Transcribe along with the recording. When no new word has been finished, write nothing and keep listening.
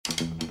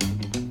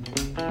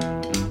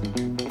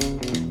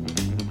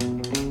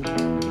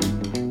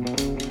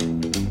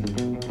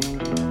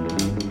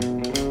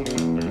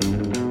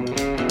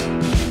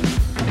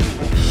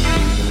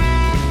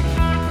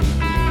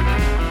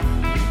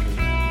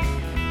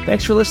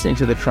Thanks for listening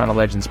to the Toronto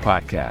Legends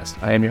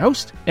podcast. I am your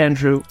host,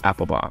 Andrew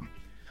Applebaum.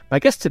 My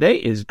guest today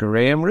is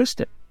Graeme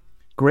Roustan.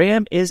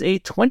 Graeme is a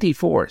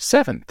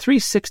 24/7,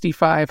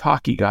 365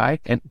 hockey guy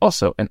and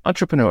also an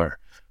entrepreneur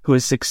who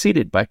has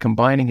succeeded by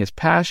combining his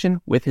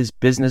passion with his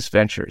business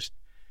ventures.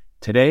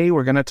 Today,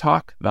 we're going to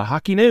talk the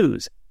hockey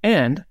news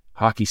and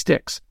hockey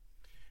sticks.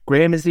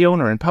 Graeme is the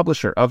owner and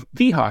publisher of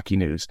The Hockey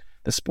News,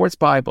 the sports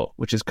Bible,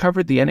 which has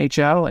covered the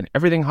NHL and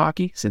everything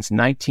hockey since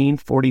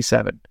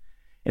 1947.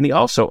 And he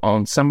also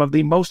owns some of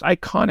the most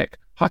iconic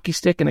hockey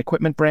stick and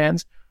equipment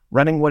brands,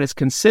 running what is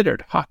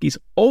considered hockey's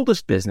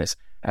oldest business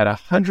at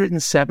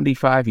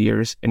 175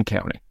 years and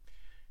counting.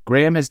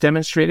 Graeme has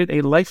demonstrated a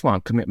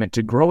lifelong commitment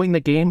to growing the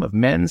game of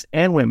men's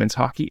and women's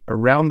hockey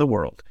around the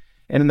world.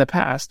 And in the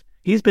past,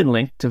 he's been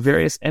linked to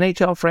various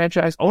NHL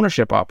franchise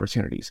ownership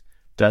opportunities.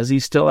 Does he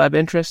still have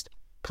interest?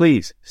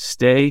 Please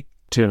stay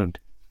tuned.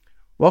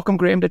 Welcome,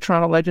 Graeme, to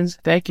Toronto Legends.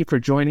 Thank you for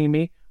joining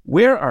me.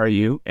 Where are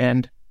you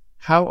and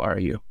how are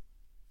you?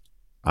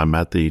 I'm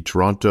at the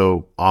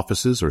Toronto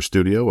offices or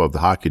studio of the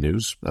Hockey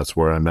News. That's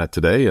where I'm at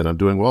today, and I'm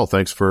doing well.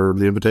 Thanks for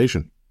the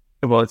invitation.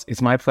 Well,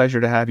 it's my pleasure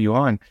to have you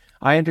on.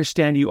 I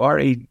understand you are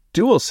a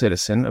dual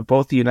citizen of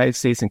both the United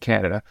States and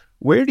Canada.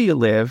 Where do you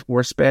live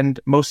or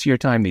spend most of your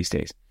time these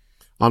days?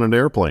 On an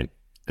airplane,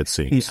 it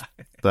seems.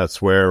 Yeah.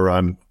 That's where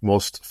I'm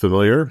most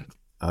familiar.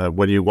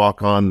 When you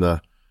walk on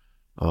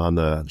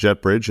the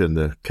jet bridge and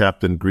the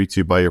captain greets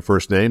you by your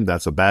first name,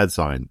 that's a bad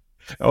sign.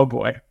 Oh,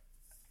 boy.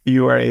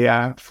 You are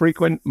a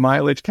frequent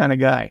mileage kind of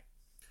guy.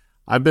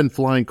 I've been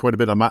flying quite a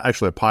bit. I'm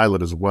actually a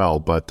pilot as well,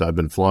 but I've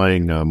been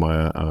flying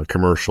my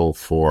commercial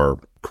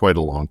for quite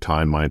a long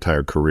time, my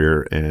entire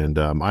career. And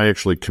I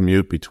actually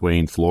commute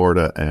between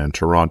Florida and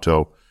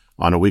Toronto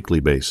on a weekly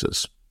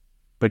basis.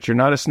 But you're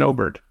not a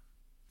snowbird.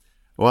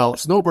 Well,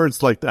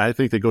 snowbirds, I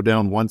think they go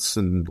down once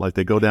and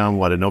they go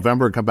down, in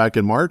November and come back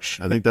in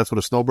March? I think that's what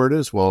a snowbird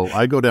is. Well,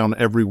 I go down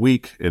every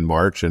week in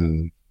March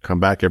and come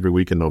back every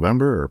week in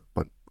November,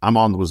 but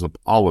was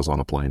always on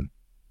a plane.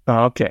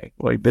 Okay.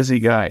 Well, a busy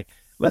guy.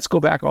 Let's go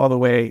back all the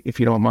way, if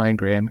you don't mind,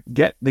 Graeme.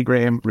 Get the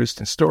Graeme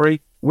Roustan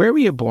story. Where were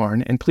you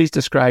born? And please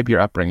describe your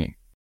upbringing.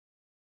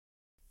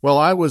 Well,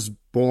 I was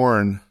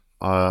born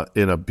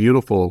in a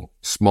beautiful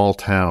small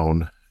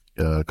town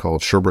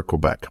called Sherbrooke,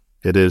 Quebec.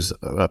 It is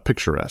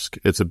picturesque.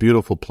 It's a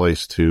beautiful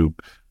place to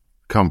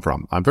come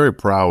from. I'm very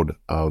proud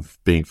of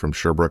being from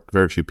Sherbrooke.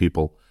 Very few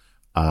people.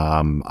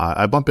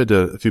 I bump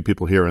into a few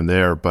people here and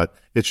there, but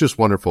it's just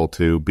wonderful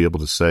to be able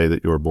to say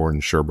that you were born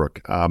in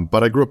Sherbrooke.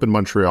 But I grew up in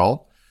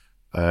Montreal,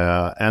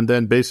 and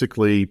then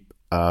basically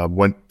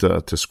went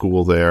to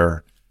school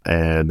there,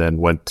 and then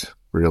went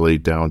really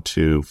down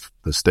to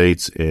the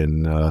States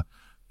in the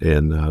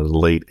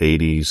late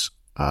 80s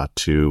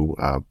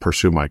to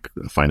pursue my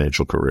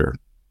financial career.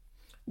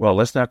 Well,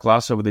 let's not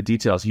gloss over the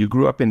details. You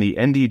grew up in the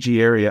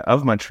NDG area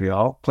of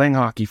Montreal, playing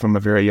hockey from a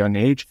very young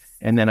age,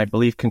 and then I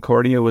believe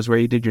Concordia was where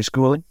you did your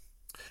schooling?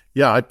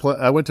 Yeah,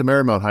 I went to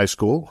Marymount High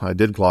School. I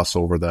did gloss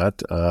over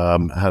that.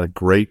 Had a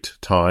great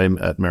time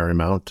at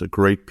Marymount,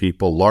 great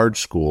people, large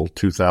school,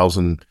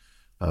 2,000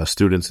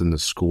 students in the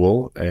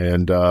school,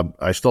 and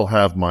I still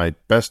have my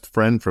best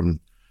friend from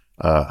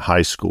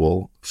high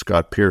school,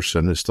 Scott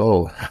Pearson, is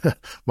still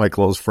my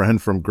close friend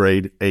from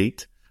grade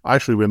 8.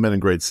 Actually, we met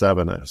in grade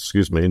 7,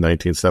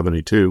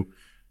 1972.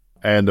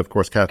 And, of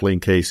course,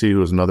 Kathleen Casey, who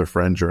was another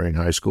friend during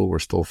high school. We're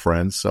still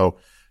friends. So,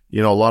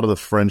 a lot of the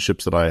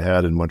friendships that I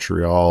had in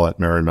Montreal, at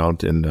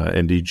Marymount, in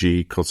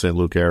NDG, Côte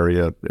Saint-Luc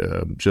area,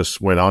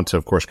 just went on to,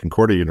 of course,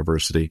 Concordia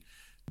University.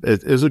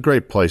 It is a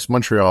great place.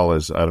 Montreal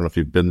is, I don't know if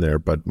you've been there,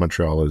 but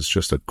Montreal is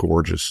just a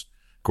gorgeous,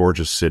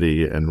 gorgeous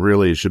city. And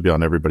really, it should be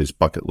on everybody's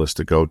bucket list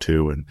to go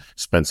to and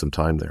spend some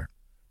time there.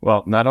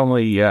 Well, not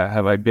only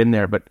have I been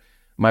there, but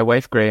my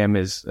wife, Graeme,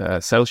 is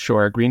South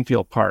Shore,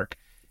 Greenfield Park.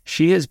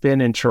 She has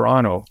been in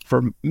Toronto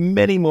for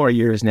many more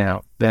years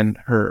now than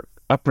her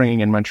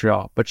upbringing in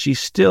Montreal, but she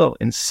still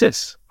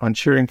insists on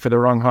cheering for the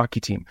wrong hockey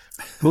team.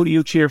 Who do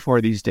you cheer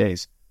for these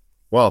days?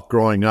 Well,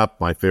 growing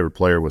up, my favorite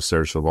player was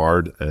Serge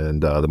Savard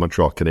and the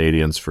Montreal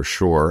Canadiens for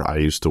sure. I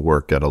used to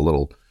work at a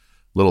little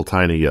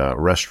tiny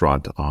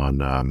restaurant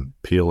on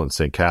Peel and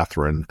St.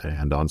 Catherine,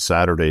 and on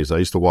Saturdays I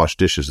used to wash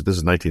dishes. This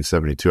is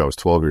 1972. I was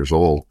 12 years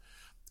old.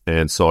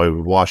 And so I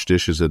would wash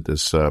dishes at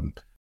this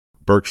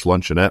Burke's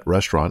Luncheonette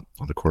restaurant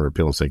on the corner of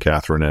Peel and St.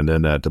 Catherine. And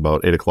then at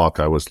about 8 o'clock,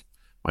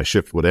 my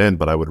shift would end,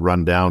 but I would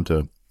run down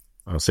to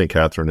St.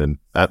 Catherine and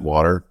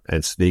Atwater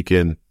and sneak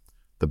in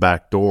the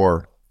back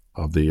door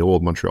of the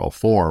old Montreal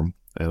Forum.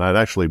 And I'd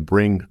actually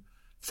bring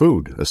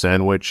food, a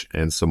sandwich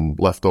and some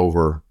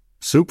leftover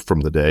soup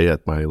from the day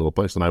at my little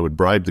place. And I would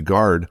bribe the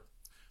guard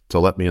to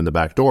let me in the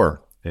back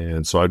door.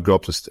 And so I'd go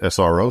up to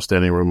SRO,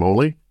 standing room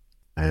only,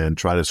 and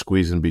try to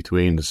squeeze in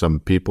between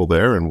some people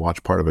there and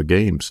watch part of a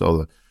game.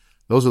 So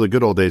those are the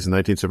good old days in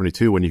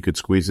 1972 when you could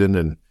squeeze in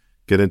and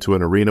get into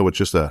an arena with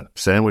just a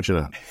sandwich and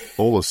a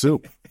bowl of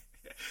soup.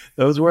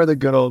 Those were the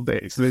good old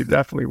days. They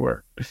definitely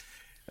were.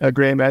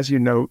 Graeme, as you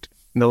note,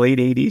 in the late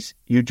 80s,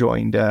 you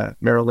joined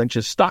Merrill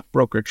Lynch's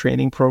stockbroker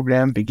training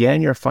program,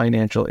 began your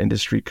financial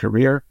industry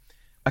career.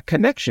 a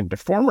connection to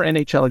former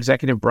NHL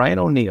executive Brian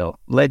O'Neill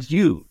led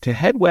you to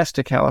head west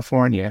to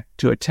California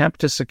to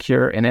attempt to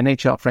secure an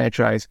NHL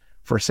franchise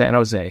for San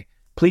Jose.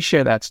 Please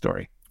share that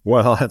story.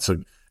 Well, it's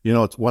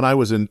when I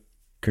was in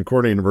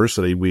Concordia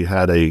University, we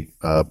had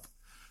there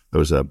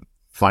was a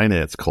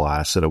finance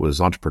class, and it was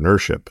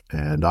entrepreneurship.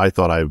 And I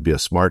thought I would be a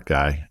smart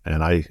guy.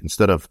 And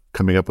instead of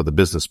coming up with a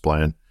business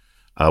plan,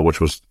 which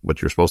was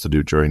what you're supposed to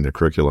do during the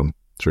curriculum,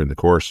 during the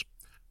course,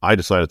 I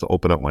decided to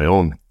open up my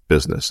own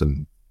business.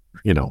 And,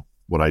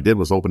 what I did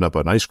was open up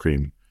an ice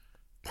cream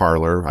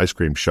parlor, ice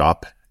cream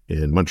shop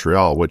in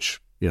Montreal, which,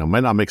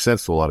 might not make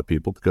sense to a lot of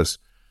people because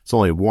it's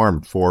only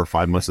warm 4 or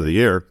 5 months of the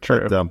year.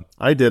 True. But,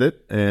 I did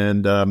it.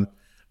 And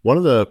one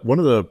of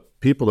the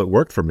people that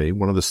worked for me,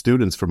 one of the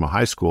students from a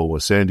high school,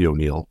 was Sandy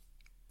O'Neill.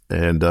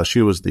 And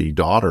she was the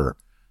daughter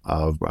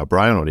of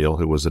Brian O'Neill,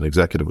 who was an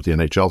executive with the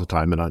NHL at the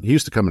time. And he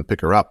used to come and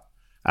pick her up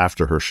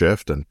after her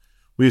shift. And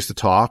we used to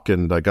talk,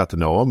 and I got to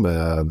know him,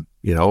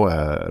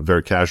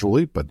 very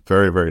casually, but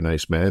very, very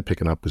nice man,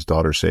 picking up his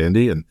daughter,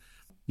 Sandy. And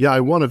I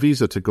won a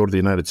visa to go to the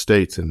United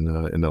States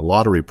in a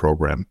lottery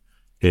program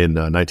in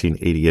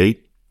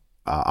 1988.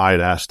 I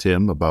had asked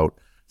him about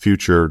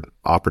future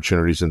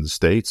opportunities in the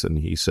States, and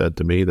he said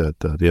to me that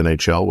the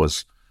NHL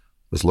was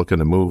looking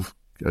to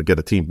get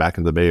a team back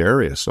in the Bay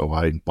Area. So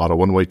I bought a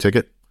one-way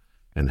ticket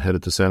and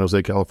headed to San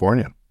Jose,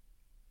 California.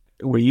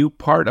 Were you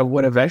part of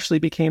what eventually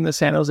became the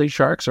San Jose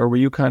Sharks, or were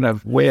you kind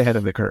of way ahead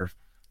of the curve?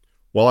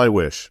 Well, I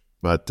wish.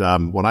 But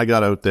when I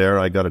got out there,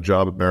 I got a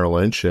job at Merrill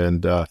Lynch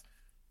and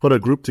put a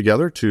group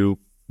together to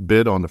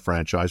bid on the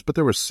franchise. But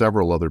there were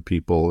several other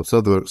people,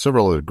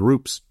 several other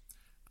groups.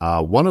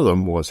 One of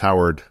them was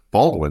Howard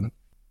Baldwin.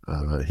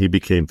 He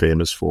became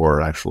famous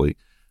for actually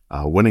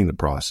winning the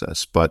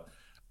process. But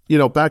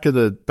back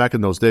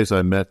in those days,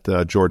 I met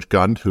George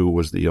Gund, who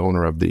was the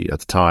owner of at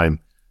the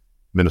time,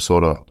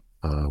 Minnesota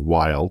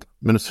Wild,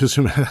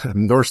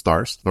 North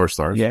Stars.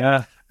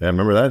 Yeah,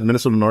 remember that,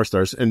 Minnesota North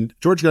Stars. And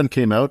George Gund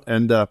came out,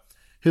 and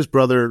his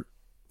brother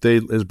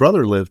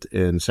lived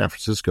in San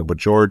Francisco, but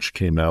George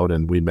came out,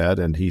 and we met.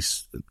 And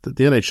the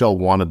NHL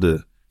wanted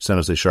the San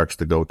Jose Sharks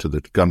to go to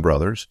the Gund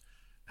brothers,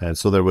 and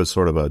so there was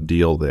sort of a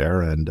deal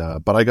there. And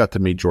but I got to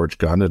meet George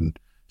Gund and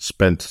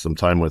spent some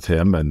time with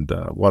him, and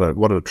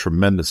what a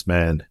tremendous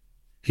man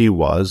he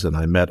was. And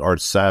I met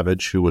Art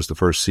Savage, who was the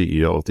first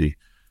CEO of the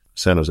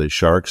San Jose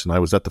Sharks, and I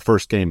was at the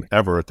first game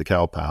ever at the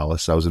Cow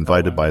Palace. I was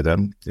invited by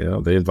them.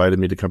 They invited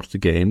me to come to the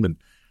game, and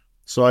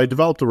so I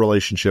developed a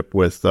relationship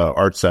with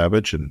Art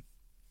Savage and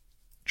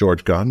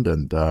George Gund,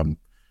 and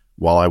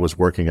while I was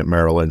working at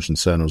Merrill Lynch in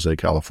San Jose,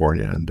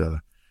 California, and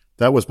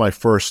that was my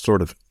first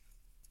sort of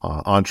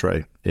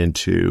entree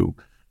into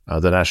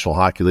the National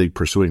Hockey League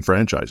pursuing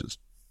franchises.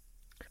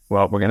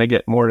 Well, we're going to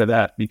get more to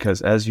that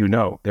because, as you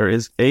know, there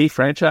is a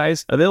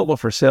franchise available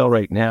for sale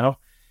right now.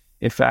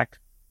 In fact,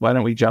 why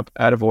don't we jump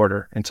out of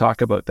order and talk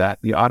about that?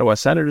 The Ottawa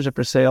Senators are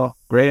for sale.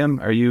 Graeme,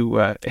 are you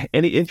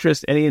any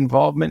interest, any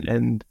involvement,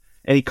 and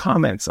any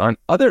comments on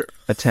other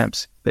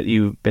attempts that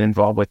you've been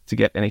involved with to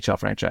get NHL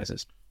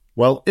franchises?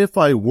 Well, if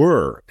I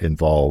were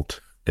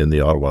involved in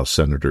the Ottawa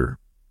Senator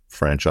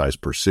franchise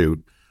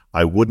pursuit,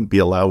 I wouldn't be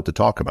allowed to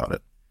talk about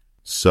it.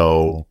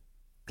 So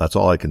that's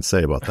all I can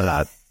say about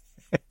that.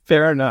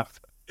 Fair enough.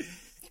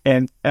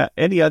 And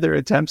any other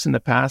attempts in the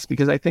past?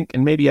 Because I think,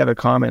 and maybe you have a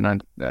comment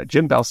on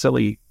Jim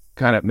Balsillie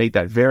kind of made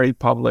that very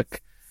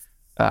public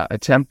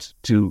attempt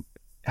to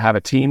have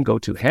a team go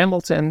to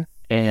Hamilton,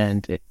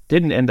 and it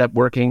didn't end up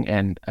working.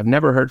 And I've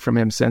never heard from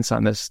him since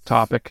on this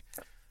topic.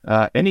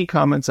 Any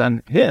comments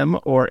on him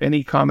or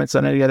any comments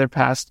on any other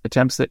past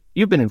attempts that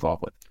you've been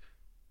involved with?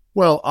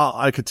 Well,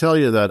 I could tell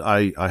you that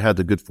I had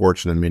the good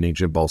fortune of meeting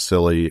Jim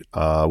Balsillie.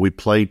 We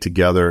played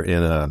together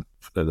in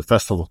the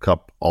Festival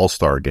Cup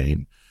All-Star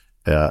game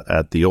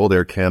at the old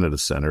Air Canada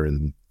Centre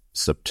in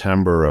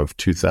September of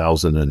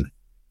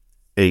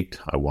 2008,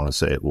 I want to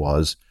say it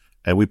was.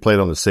 And we played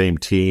on the same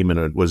team, and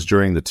it was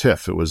during the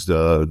TIFF. It was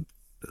the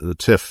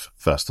TIFF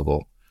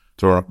Festival.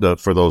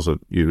 For those of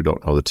you who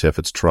don't know the TIFF,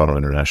 it's Toronto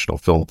International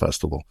Film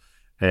Festival.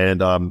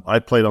 And I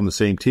played on the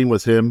same team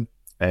with him,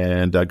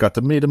 and got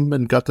to meet him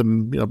and got to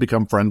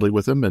become friendly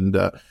with him. And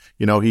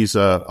he's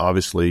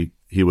obviously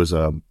he was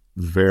a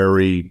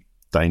very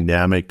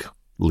dynamic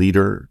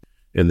leader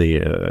in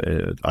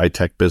the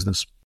eye-tech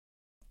business.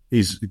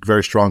 He's a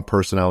very strong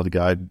personality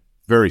guy,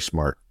 very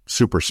smart,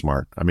 super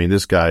smart. I mean,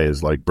 this guy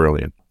is like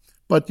brilliant.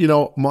 But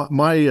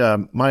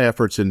my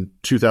efforts in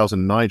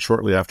 2009,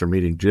 shortly after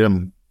meeting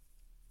Jim,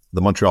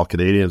 the Montreal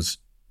Canadiens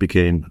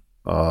became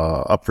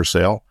up for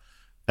sale,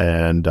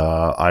 and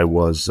I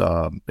was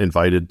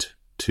invited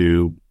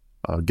to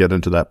get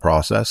into that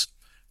process,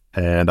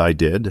 and I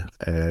did,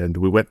 and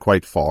we went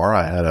quite far.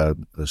 I had a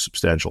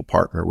substantial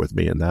partner with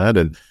me in that,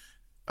 and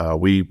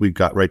we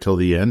got right till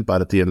the end.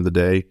 But at the end of the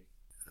day,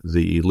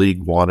 the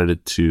league wanted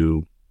it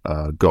to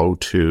go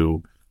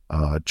to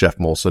Jeff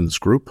Molson's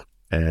group,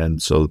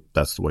 and so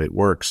that's the way it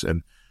works.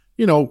 And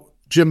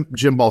Jim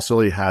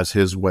Balsillie has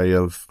his way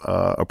of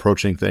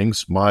approaching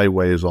things. My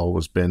way has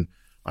always been,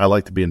 I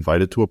like to be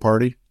invited to a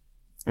party.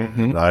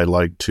 Mm-hmm. I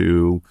like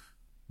to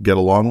get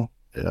along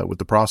with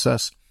the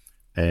process.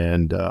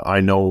 And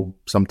I know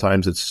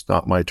sometimes it's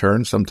not my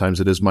turn, sometimes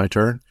it is my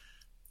turn.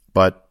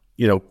 But,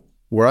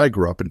 where I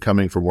grew up and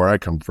coming from where I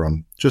come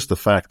from, just the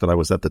fact that I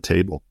was at the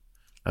table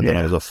and then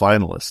I was a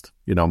finalist.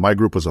 My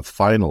group was a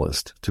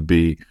finalist to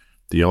be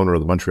the owner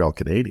of the Montreal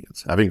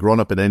Canadiens. Having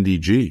grown up in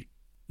NDG,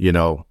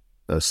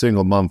 a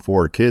single mom,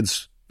 4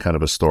 kids kind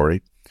of a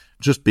story,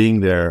 just being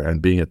there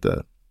and being at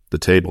the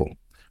table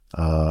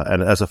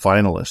and as a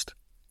finalist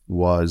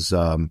was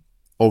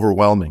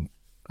overwhelming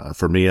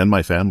for me and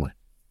my family.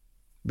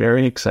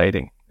 Very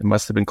exciting. It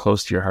must have been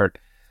close to your heart.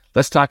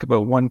 Let's talk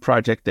about one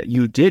project that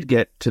you did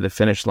get to the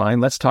finish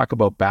line. Let's talk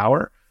about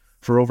Bauer.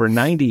 For over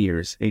 90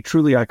 years, a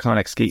truly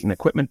iconic skate and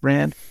equipment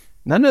brand,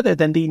 none other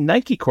than the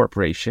Nike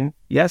Corporation,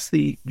 yes,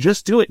 the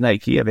Just Do It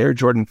Nike of Air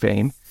Jordan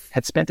fame,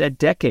 had spent a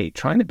decade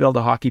trying to build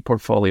a hockey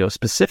portfolio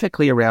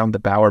specifically around the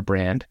Bauer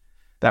brand.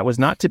 That was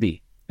not to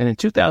be. And in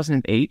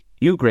 2008,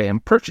 you, Graeme,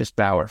 purchased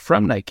Bauer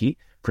from Nike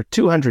for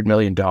 $200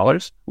 million,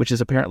 which is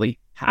apparently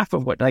half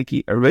of what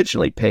Nike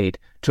originally paid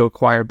to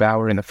acquire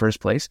Bauer in the first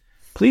place.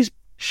 Please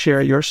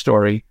share your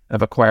story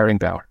of acquiring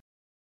Bauer.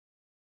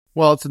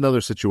 Well, it's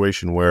another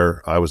situation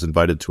where I was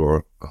invited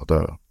to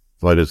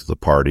the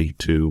party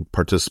to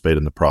participate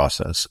in the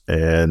process.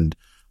 And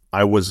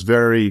I was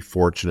very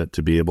fortunate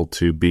to be able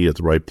to be at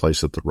the right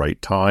place at the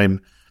right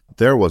time.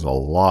 There was a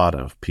lot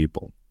of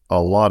people, a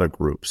lot of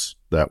groups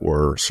that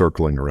were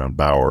circling around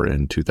Bauer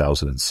in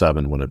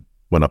 2007 when it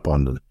went up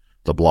on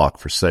the block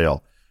for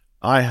sale.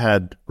 I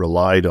had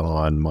relied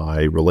on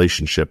my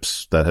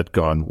relationships that had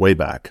gone way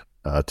back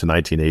to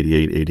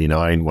 1988,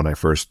 89 when I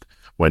first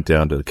went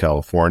down to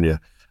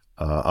California.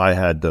 I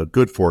had the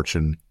good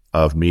fortune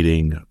of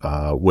meeting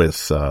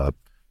with the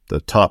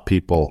top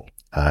people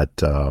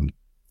at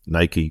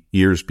Nike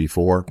years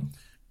before.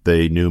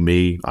 They knew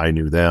me, I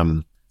knew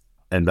them,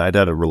 and I'd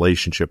had a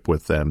relationship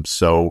with them.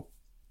 So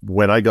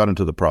when I got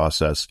into the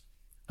process,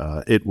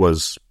 it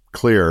was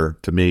clear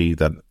to me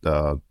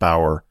that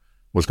Bauer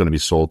was going to be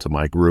sold to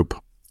my group.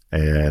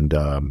 And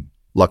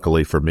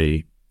luckily for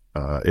me,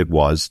 it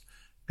was.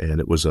 And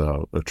it was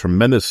a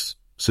tremendous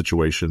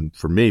situation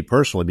for me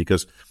personally,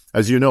 because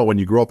as you know, when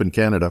you grow up in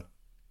Canada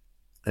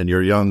and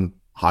you're a young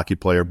hockey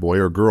player, boy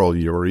or girl,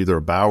 you're either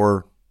a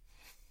Bauer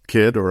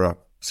kid or a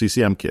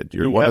CCM kid.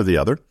 You're one or the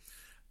other.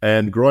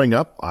 And growing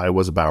up, I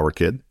was a Bauer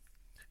kid.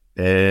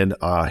 And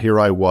here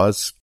I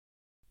was.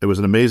 It was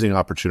an amazing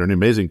opportunity,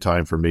 amazing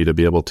time for me to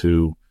be able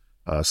to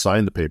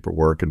sign the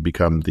paperwork and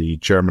become the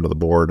chairman of the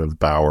board of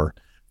Bauer,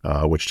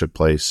 which took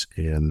place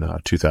in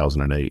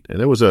 2008.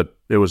 And it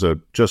was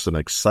just an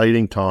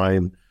exciting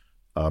time,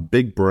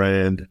 big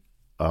brand.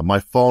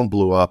 My phone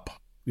blew up.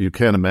 You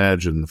can't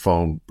imagine the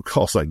phone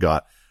calls I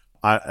got.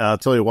 I'll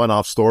tell you one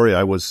off story.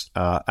 I was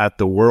at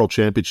the World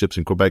Championships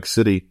in Quebec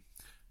City,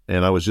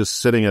 and I was just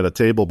sitting at a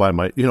table by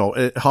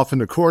off in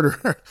the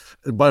corner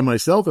by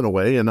myself in a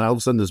way. And all of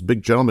a sudden, this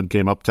big gentleman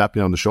came up, tapped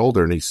me on the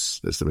shoulder, and he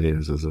says to me,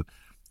 he says,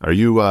 "Are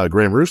you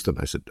Graeme Roustan?"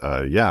 I said,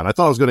 "Yeah." And I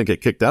thought I was going to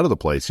get kicked out of the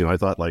place. I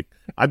thought, like,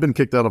 I've been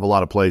kicked out of a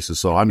lot of places,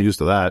 so I'm used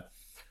to that.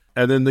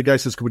 And then the guy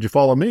says, "Would you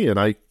follow me?" And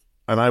I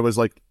was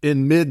like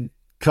in mid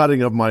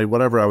cutting of my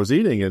whatever I was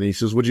eating, and he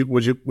says, "Would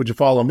you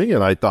follow me?"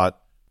 And I thought,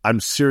 I'm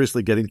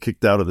seriously getting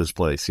kicked out of this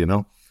place,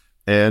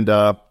 And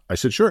I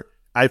said, "Sure."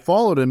 I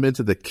followed him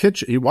into the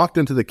kitchen. He walked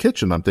into the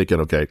kitchen. I'm thinking,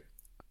 okay,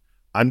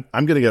 I'm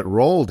going to get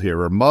rolled here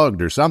or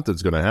mugged or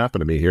something's going to happen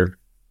to me here.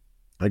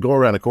 I go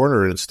around the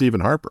corner and it's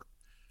Stephen Harper.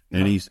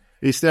 And he's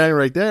standing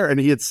right there, and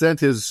he had sent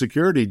his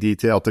security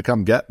detail to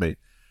come get me.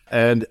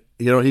 And,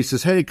 he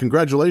says, "Hey,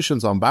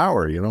 congratulations on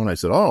Bauer," and I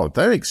said, "Oh,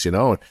 thanks,"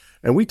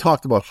 And we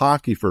talked about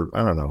hockey for,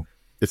 I don't know,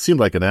 it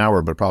seemed like an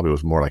hour, but probably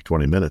was more like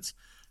 20 minutes.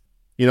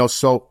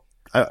 So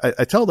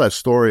I tell that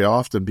story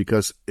often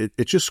because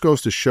it just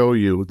goes to show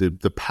you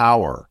the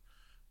power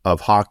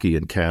of hockey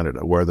in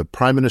Canada, where the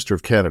Prime Minister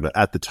of Canada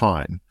at the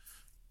time,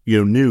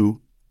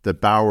 knew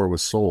that Bauer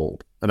was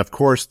sold. And of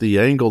course, the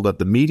angle that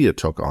the media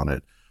took on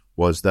it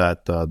was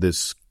that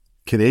this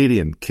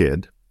Canadian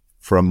kid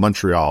from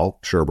Montreal,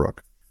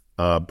 Sherbrooke,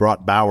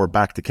 brought Bauer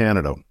back to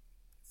Canada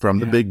from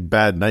the big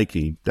bad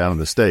Nike down in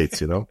the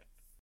States,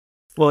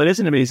 Well, it is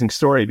an amazing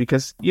story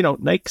because,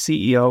 Nike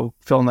CEO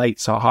Phil Knight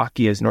saw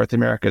hockey as North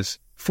America's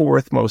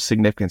fourth most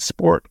significant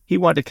sport. He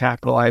wanted to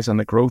capitalize on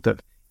the growth of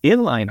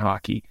inline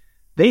hockey.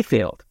 They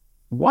failed.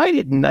 Why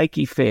did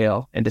Nike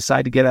fail and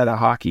decide to get out of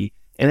hockey?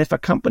 And if a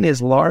company as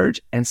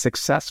large and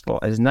successful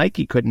as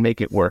Nike couldn't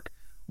make it work,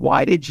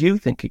 why did you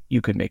think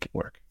you could make it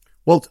work?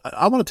 Well,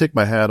 I want to take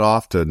my hat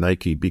off to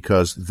Nike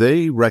because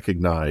they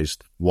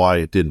recognized why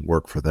it didn't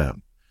work for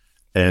them.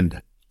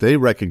 And they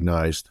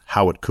recognized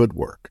how it could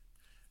work.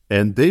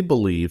 And they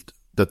believed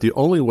that the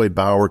only way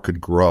Bauer could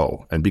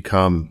grow and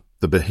become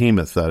the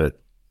behemoth that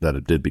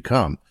it did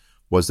become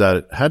was that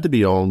it had to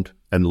be owned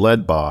and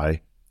led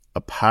by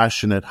a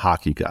passionate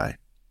hockey guy.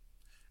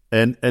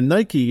 And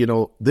Nike,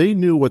 they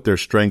knew what their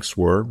strengths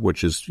were,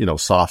 which is,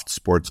 soft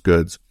sports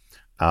goods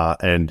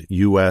and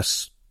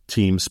U.S.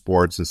 team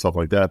sports and stuff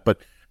like that.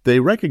 But they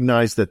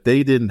recognized that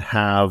they didn't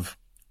have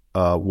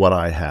what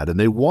I had, and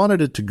they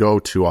wanted it to go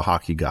to a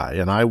hockey guy,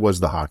 and I was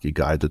the hockey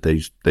guy that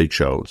they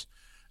chose.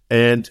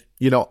 And,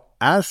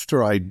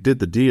 after I did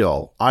the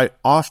deal, I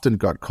often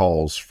got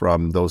calls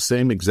from those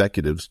same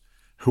executives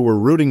who were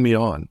rooting me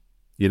on,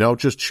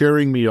 just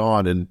cheering me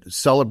on and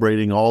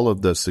celebrating all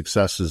of the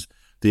successes,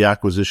 the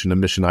acquisition of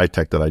Mission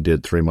iTech that I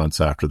did 3 months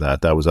after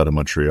that. That was out of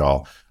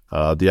Montreal.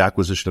 The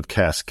acquisition of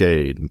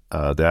Cascade,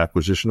 the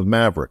acquisition of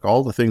Maverick,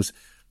 all the things.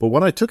 But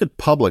when I took it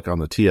public on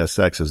the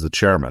TSX as the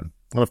chairman,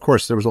 and of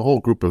course there was a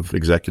whole group of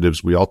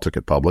executives, we all took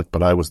it public,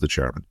 but I was the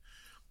chairman.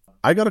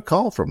 I got a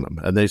call from them,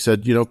 and they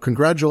said,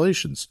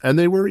 congratulations. And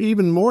they were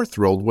even more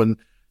thrilled when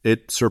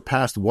it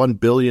surpassed $1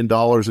 billion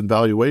in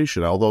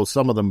valuation, although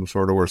some of them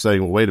sort of were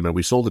saying, well, wait a minute,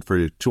 we sold it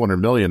for $200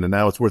 million, and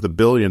now it's worth $1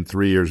 billion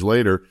 3 years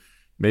later.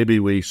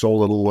 Maybe we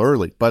sold it a little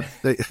early. But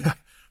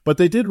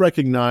they did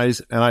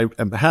recognize,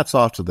 and hats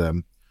off to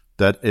them,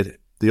 that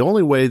the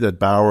only way that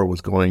Bauer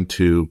was going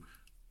to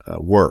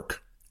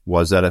work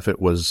was that if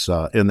it was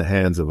in the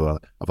hands of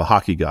a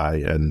hockey guy,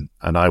 and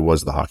I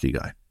was the hockey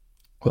guy.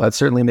 Well, that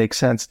certainly makes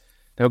sense.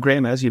 Now,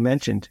 Graeme, as you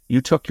mentioned,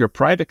 you took your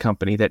private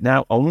company that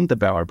now owned the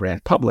Bauer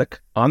brand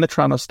public on the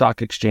Toronto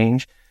Stock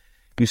Exchange.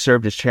 You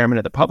served as chairman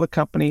of the public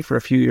company for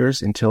a few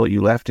years until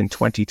you left in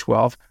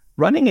 2012.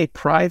 Running a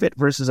private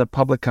versus a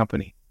public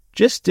company,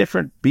 just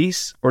different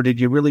beasts, or did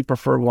you really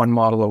prefer one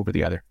model over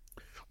the other?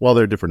 Well,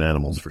 they're different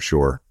animals for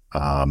sure.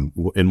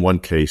 In one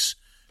case,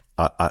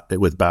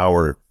 with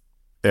Bauer,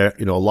 a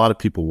lot of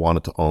people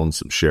wanted to own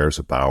some shares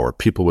of Bauer.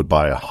 People would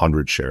buy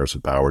 100 shares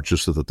of Bauer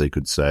just so that they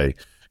could say,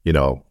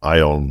 I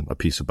own a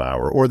piece of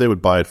Bauer, or they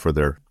would buy it for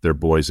their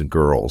boys and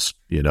girls,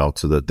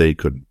 so that they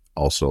could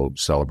also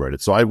celebrate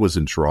it. So I was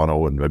in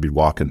Toronto, and I'd be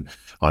walking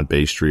on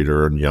Bay Street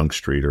or in Yonge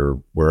Street or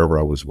wherever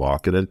I was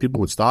walking, and people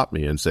would stop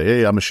me and say,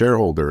 hey, I'm a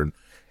shareholder.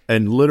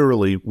 And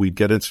literally we'd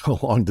get into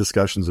long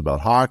discussions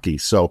about hockey.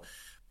 So,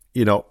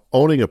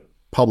 owning a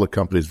public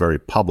company is very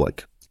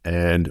public,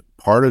 and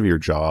part of your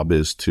job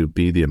is to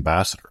be the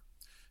ambassador.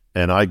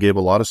 And I gave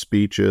a lot of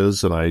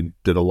speeches, and I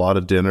did a lot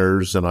of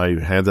dinners, and I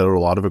handed out a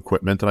lot of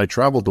equipment, and I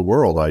traveled the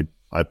world.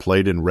 I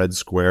played in Red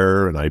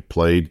Square, and I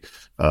played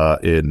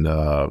in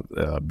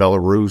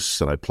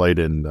Belarus, and I played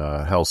in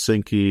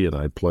Helsinki, and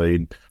I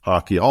played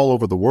hockey all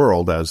over the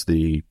world as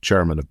the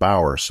chairman of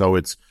Bauer. So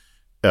it's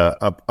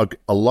a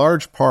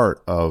large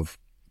part of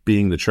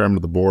being the chairman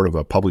of the board of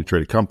a publicly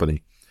traded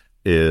company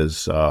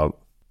is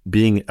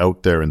being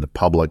out there in the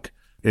public,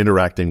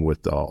 interacting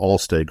with all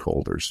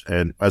stakeholders.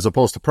 And as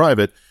opposed to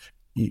private,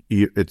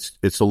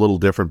 it's a little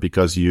different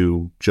because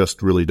you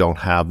just really don't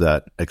have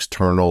that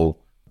external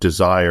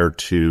desire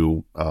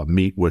to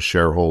meet with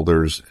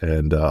shareholders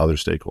and other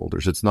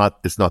stakeholders. It's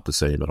not the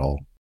same at all.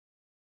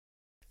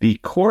 The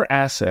core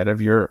asset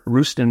of your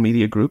Roustan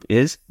Media Group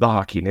is the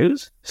Hockey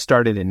News,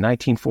 started in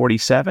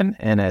 1947,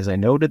 and as I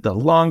noted, the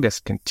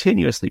longest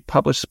continuously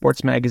published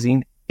sports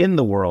magazine in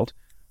the world.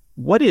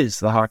 What is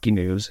the Hockey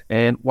News,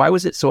 and why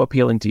was it so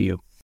appealing to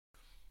you?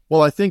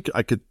 Well, I think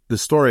the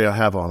story I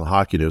have on the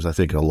Hockey News, I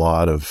think a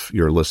lot of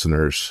your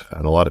listeners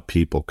and a lot of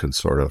people can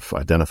sort of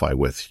identify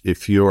with.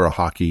 If you're a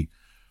hockey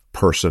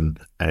person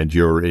and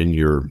you're in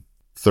your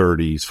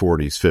 30s,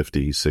 40s,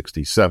 50s,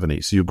 60s,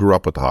 70s, you grew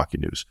up with the Hockey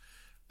News,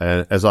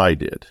 as I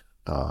did.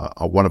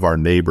 One of our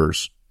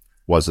neighbors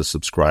was a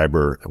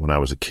subscriber when I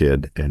was a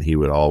kid, and he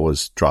would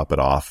always drop it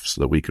off so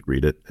that we could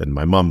read it. And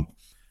my mom,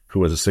 who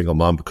was a single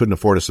mom, couldn't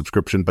afford a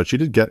subscription, but she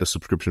did get a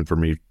subscription for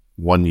me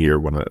one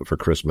year for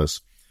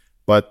Christmas.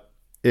 But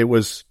it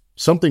was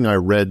something I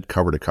read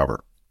cover to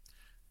cover.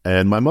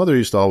 And my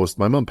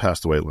mom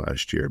passed away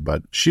last year,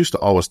 but she used to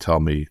always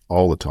tell me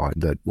all the time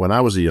that when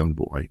I was a young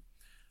boy,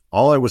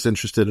 all I was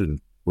interested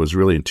in was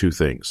really in two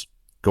things: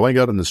 going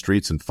out in the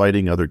streets and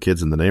fighting other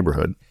kids in the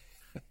neighborhood,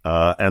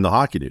 and the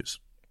Hockey News.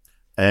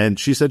 And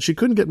she said she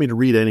couldn't get me to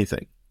read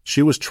anything.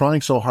 She was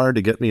trying so hard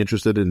to get me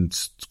interested in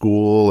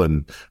school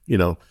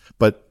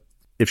but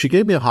if she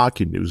gave me a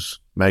Hockey News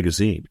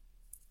magazine,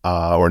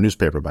 or a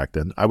newspaper back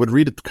then, I would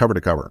read it cover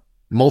to cover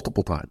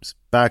multiple times,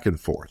 back and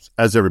forth,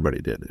 as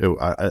everybody did.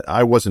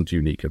 I wasn't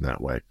unique in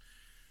that way.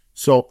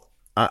 So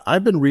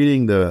I've been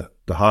reading the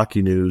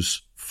Hockey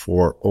News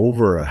for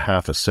over a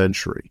half a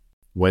century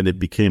when it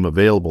became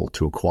available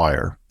to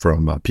acquire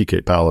from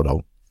PK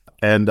Palado.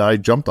 And I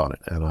jumped on it,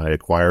 and I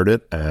acquired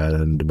it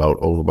and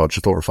about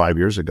just over 5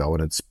 years ago.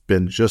 And it's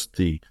been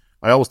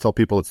I always tell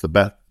people it's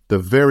the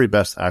very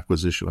best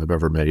acquisition I've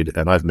ever made,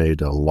 and I've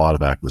made a lot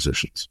of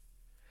acquisitions.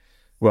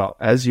 Well,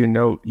 as you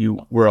know, you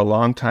were a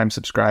longtime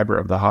subscriber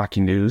of the Hockey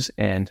News,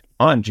 and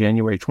on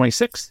January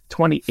 26,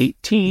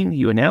 2018,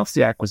 you announced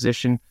the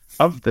acquisition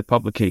of the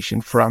publication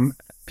from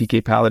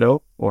PK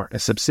Palado, or a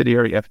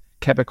subsidiary of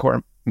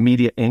Quebecor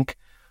Media Inc.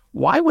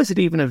 Why was it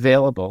even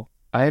available?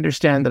 I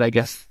understand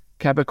that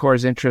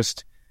Quebecor's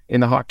interest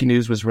in the Hockey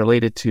News was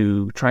related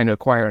to trying to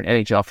acquire an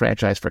NHL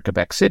franchise for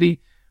Quebec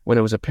City. When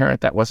it was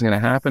apparent that wasn't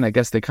going to happen, I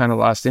guess they kind of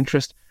lost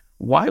interest.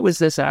 Why was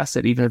this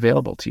asset even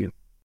available to you?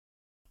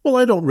 Well,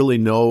 I don't really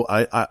know.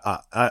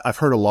 I've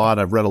heard a lot.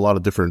 I've read a lot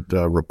of different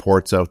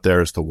reports out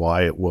there as to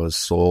why it was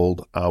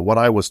sold. What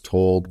I was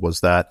told was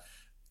that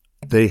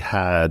they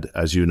had,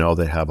 as you know,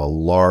 they have a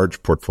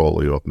large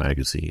portfolio of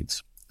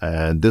magazines,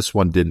 and this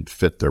one didn't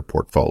fit their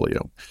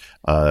portfolio.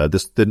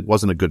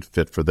 Wasn't a good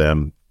fit for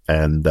them,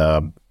 and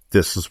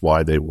this is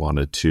why they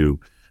wanted to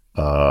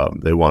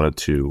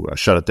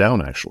shut it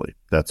down. Actually,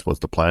 that's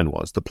what the plan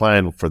was. The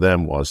plan for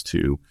them was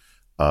to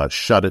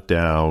shut it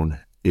down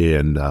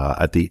in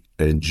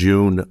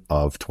June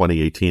of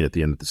 2018 at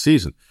the end of the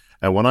season.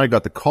 And when I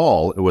got the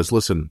call, it was,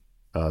 listen,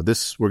 we're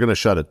going to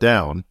shut it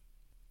down.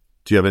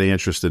 Do you have any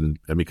interest in?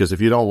 Because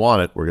if you don't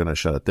want it, we're going to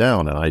shut it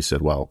down. And I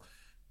said, well,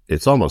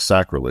 it's almost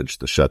sacrilege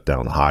to shut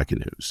down the hockey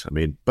news.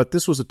 But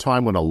this was a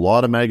time when a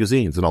lot of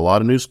magazines and a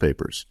lot of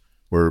newspapers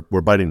were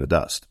biting the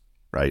dust,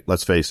 right?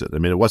 Let's face it.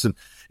 It wasn't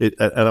it.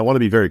 And I want to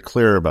be very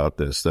clear about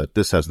this, that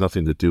this has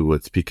nothing to do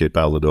with Piquet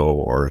Balado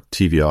or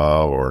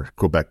TVA or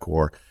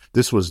Quebecor.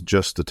 This was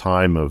just the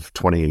time of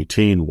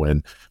 2018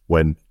 when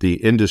the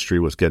industry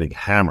was getting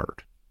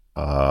hammered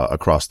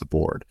across the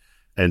board.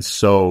 And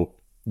so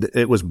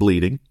it was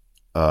bleeding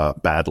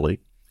badly.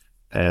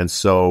 And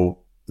so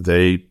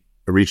they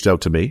reached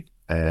out to me,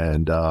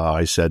 and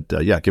I said,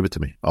 yeah, give it to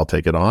me. I'll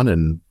take it on.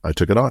 And I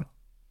took it on.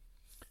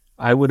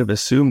 I would have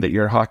assumed that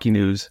your Hockey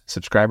News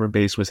subscriber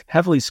base was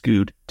heavily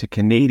skewed to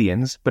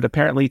Canadians, but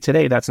apparently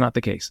today that's not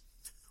the case.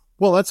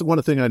 Well, that's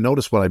one thing I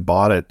noticed when I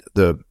bought it.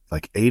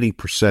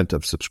 80%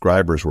 of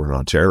subscribers were in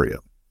Ontario,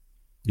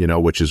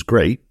 which is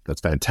great.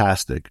 That's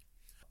fantastic.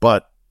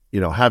 But,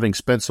 having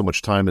spent so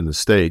much time in the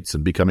States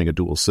and becoming a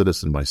dual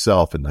citizen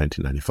myself in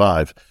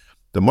 1995,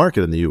 the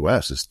market in the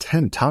U.S. is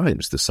 10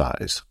 times the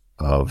size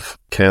of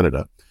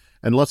Canada.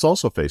 And let's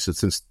also face it,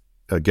 since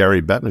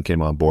Gary Bettman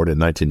came on board in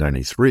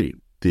 1993,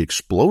 the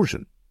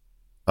explosion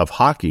of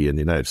hockey in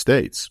the United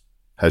States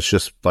has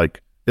just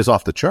is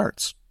off the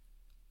charts.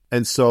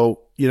 And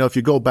so, if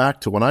you go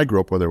back to when I grew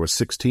up, where there were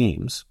 6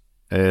 teams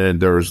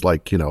and there was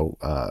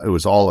it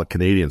was all a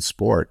Canadian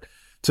sport.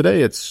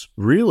 Today, it's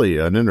really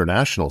an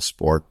international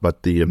sport,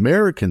 but the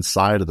American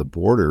side of the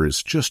border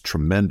is just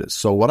tremendous.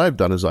 So what I've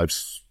done is I've,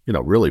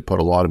 really put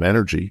a lot of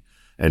energy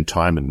and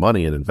time and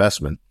money and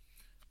investment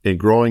in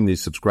growing the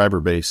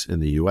subscriber base in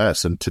the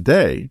U.S. And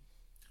today,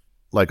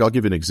 I'll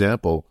give you an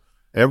example.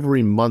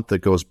 Every month that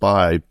goes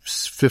by,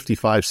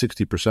 55,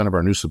 60% of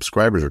our new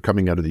subscribers are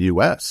coming out of the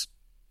U.S.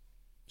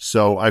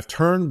 So I've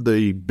turned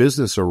the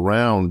business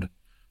around,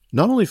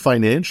 not only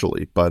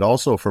financially, but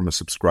also from a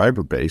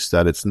subscriber base,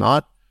 that it's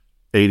not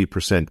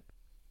 80%,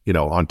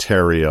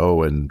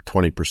 Ontario and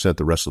 20%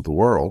 the rest of the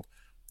world.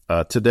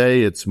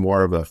 Today, it's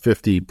more of a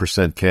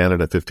 50%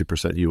 Canada,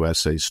 50%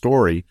 USA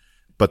story,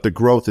 but the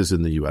growth is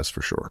in the U.S.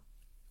 for sure.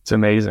 It's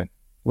amazing.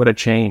 What a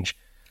change.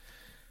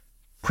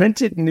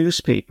 Printed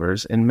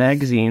newspapers and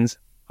magazines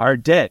are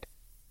dead,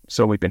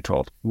 so we've been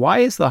told. Why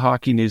is the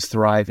Hockey News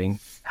thriving?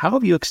 How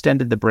have you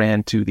extended the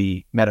brand to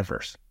the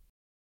metaverse?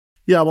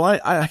 Yeah, well,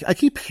 I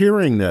keep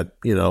hearing that,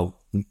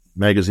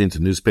 magazines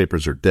and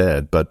newspapers are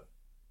dead, but,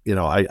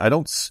 I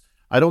don't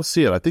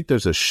see it. I think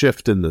there's a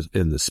shift in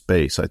the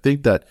space. I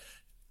think that,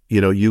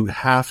 you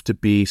have to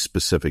be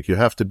specific. You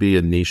have to be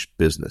a niche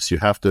business. You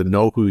have to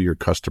know who your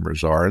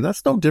customers are, and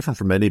that's no different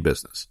from any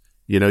business.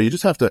 You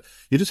just have to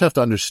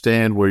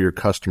understand where your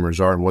customers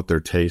are and what their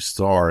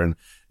tastes are. And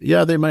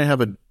yeah, they may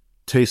have a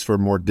taste for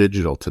more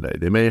digital today.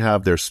 They may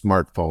have their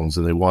smartphones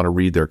and they want to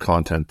read their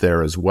content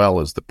there as well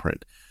as the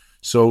print.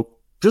 So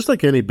just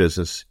like any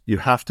business, you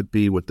have to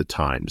be with the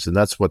times, and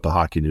that's what the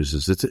Hockey News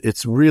is.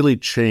 It's really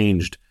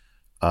changed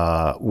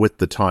with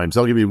the times.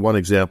 I'll give you one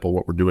example.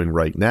 What we're doing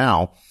right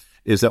now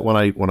is that when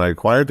I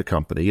acquired the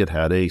company, it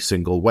had a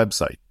single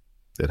website.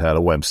 It had a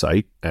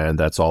website, and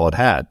that's all it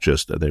had.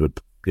 Just they would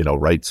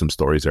write some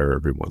stories there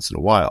every once in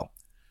a while.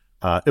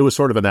 It was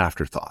sort of an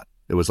afterthought.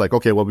 It was like,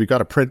 okay, well, we've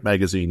got a print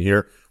magazine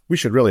here. We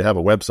should really have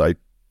a website,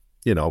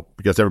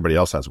 because everybody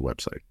else has a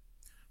website.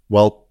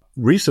 Well,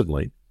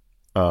 recently,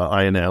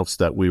 I announced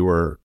that we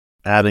were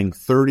adding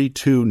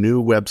 32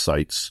 new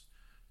websites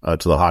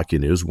to the Hockey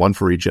News, one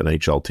for each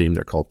NHL team.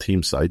 They're called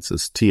team sites.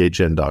 It's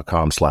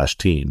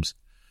thn.com/teams.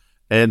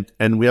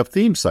 And we have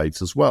theme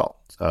sites as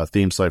well.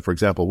 Theme site, for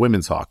example,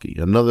 women's hockey.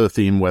 Another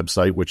theme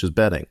website, which is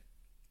betting.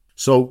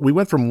 So we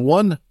went from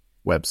one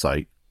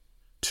website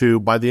to,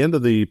 by the end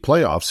of the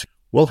playoffs,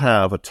 we'll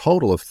have a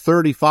total of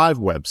 35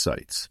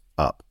 websites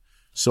up.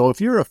 So if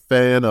you're a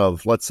fan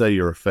of, let's say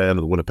you're a fan of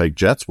the Winnipeg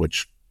Jets,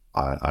 which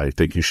I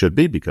think you should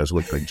be, because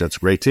Winnipeg Jets are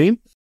a great team.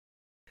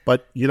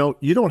 But, you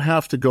don't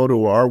have to go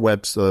to our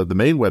the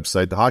main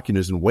website, the Hockey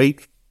News, and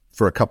wait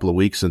for a couple of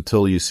weeks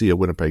until you see a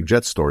Winnipeg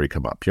Jets story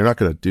come up. You're not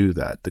going to do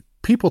that. The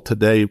people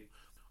today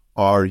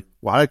are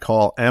what I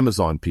call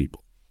Amazon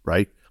people,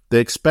 right? They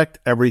expect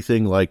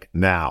everything like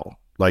now,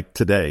 like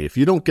today. If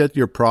you don't get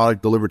your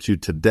product delivered to you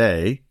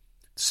today,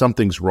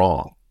 something's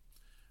wrong.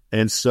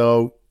 And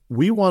so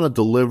we want to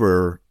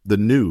deliver the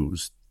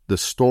news, the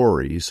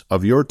stories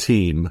of your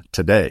team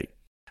today.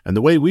 And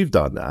the way we've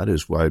done that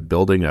is by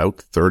building out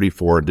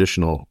 34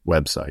 additional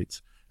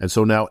websites. And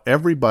so now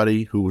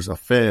everybody who's a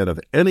fan of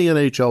any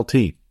NHL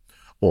team,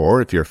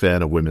 or if you're a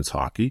fan of women's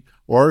hockey,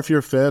 or if you're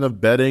a fan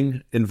of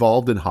betting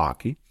involved in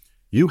hockey,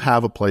 you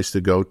have a place to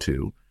go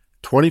to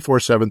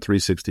 24/7,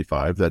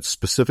 365, that's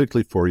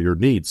specifically for your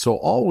needs. So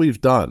all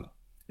we've done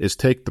is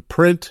take the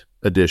print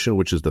edition,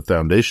 which is the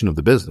foundation of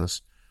the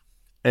business,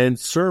 and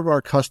serve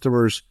our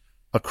customers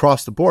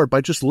across the board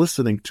by just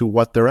listening to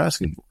what they're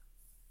asking for.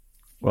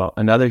 Well,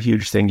 another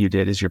huge thing you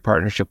did is your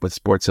partnership with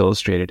Sports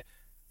Illustrated.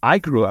 I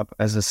grew up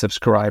as a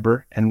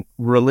subscriber and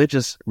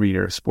religious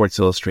reader of Sports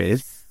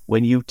Illustrated.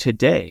 When you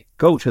today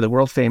go to the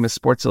world-famous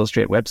Sports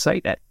Illustrated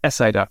website at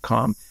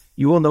si.com,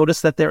 you will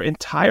notice that their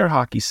entire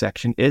hockey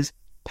section is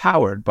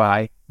powered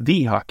by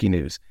the hockey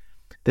news.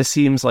 This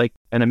seems like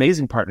an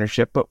amazing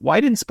partnership, but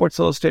why didn't Sports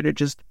Illustrated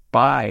just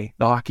buy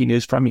the hockey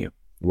news from you?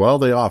 Well,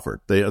 they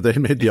offered. They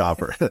made the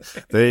offer.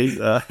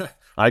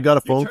 I got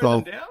a phone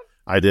call.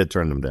 I did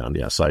turn them down.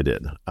 Yes, I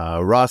did.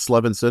 Ross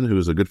Levinson, who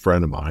is a good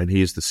friend of mine,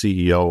 he's the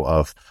CEO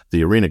of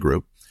the Arena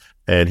Group,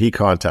 and he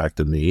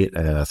contacted me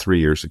 3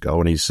 years ago,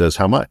 and he says,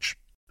 how much?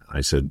 I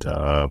said,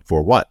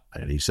 for what?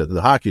 And he said,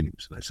 the hockey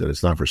news. And I said,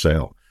 it's not for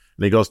sale.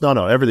 And he goes,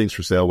 no, everything's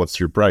for sale. What's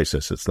your price? I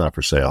said, it's not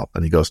for sale.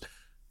 And he goes,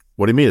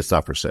 what do you mean it's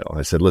not for sale? And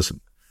I said,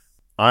 listen,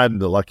 I'm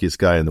the luckiest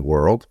guy in the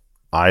world.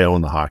 I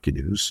own the hockey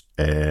news,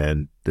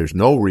 and there's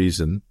no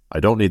reason, I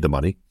don't need the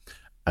money,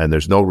 and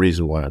there's no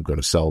reason why I'm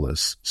going to sell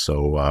this.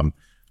 So I'm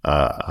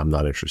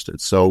not interested.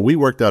 So we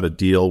worked out a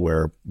deal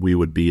where we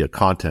would be a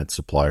content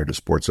supplier to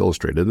Sports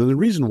Illustrated. And the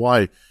reason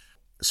why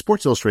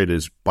Sports Illustrated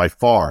is by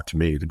far, to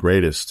me, the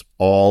greatest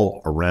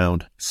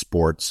all-around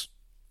sports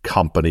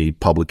company,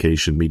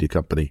 publication, media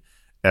company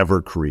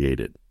ever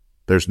created.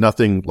 There's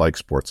nothing like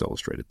Sports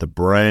Illustrated. The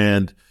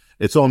brand,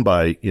 it's owned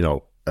by,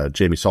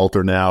 Jamie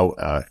Salter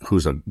now,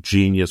 who's a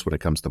genius when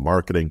it comes to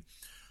marketing.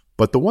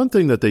 But the one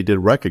thing that they did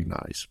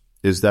recognize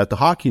is that the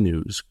hockey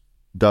news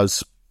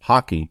does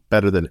hockey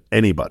better than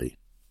anybody.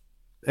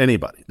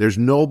 Anybody. There's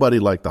nobody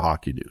like the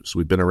hockey news.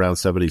 We've been around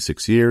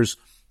 76 years.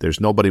 There's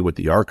nobody with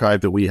the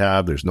archive that we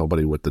have. There's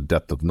nobody with the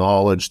depth of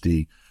knowledge,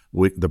 the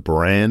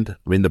brand.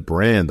 I mean,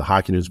 the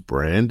hockey news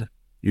brand.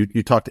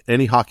 You talk to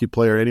any hockey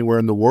player anywhere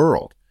in the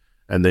world,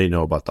 and they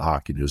know about the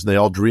hockey news. And they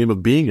all dream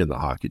of being in the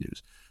hockey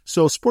news.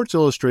 So Sports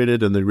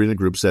Illustrated and the Arena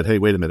Group said, hey,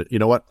 wait a minute. You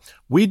know what?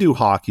 We do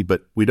hockey,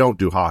 but we don't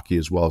do hockey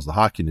as well as the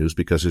hockey news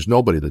because there's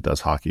nobody that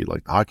does hockey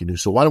like the hockey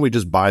news. So why don't we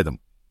just buy them?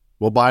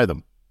 We'll buy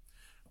them.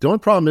 The only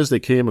problem is they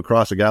came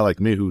across a guy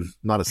like me who's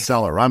not a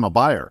seller. I'm a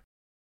buyer.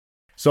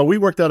 So we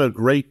worked out a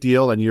great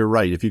deal, and you're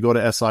right. If you go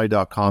to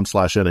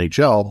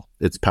si.com/NHL,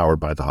 it's powered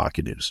by the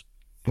hockey news.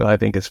 Well, I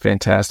think it's a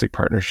fantastic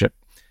partnership.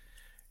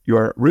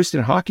 Your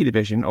Roustan hockey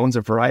division owns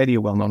a variety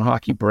of well-known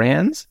hockey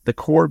brands, the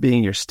core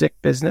being your stick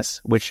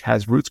business, which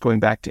has roots going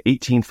back to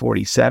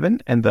 1847,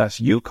 and thus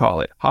you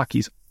call it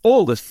hockey's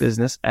oldest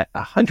business at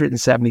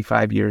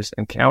 175 years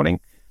and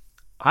counting.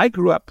 I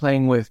grew up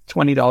playing with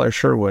 $20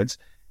 Sherwoods,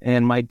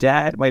 and my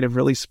dad might have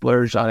really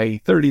splurged on a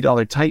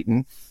 $30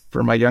 Titan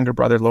for my younger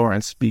brother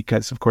Lawrence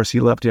because, of course, he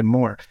loved him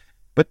more.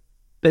 But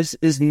this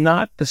is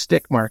not the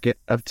stick market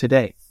of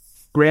today.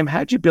 Graeme,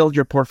 how'd you build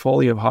your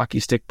portfolio of hockey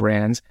stick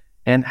brands,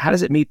 and how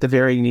does it meet the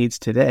varying needs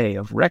today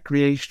of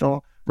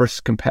recreational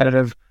versus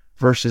competitive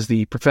versus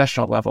the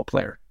professional level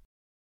player?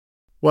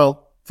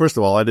 Well, first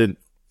of all, I didn't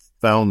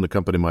found the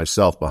company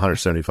myself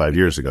 175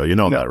 years ago. You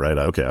know that, right?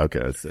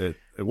 Okay.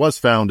 It was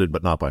founded,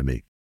 but not by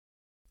me.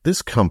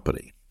 This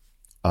company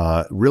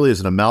really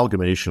is an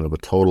amalgamation of a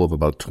total of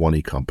about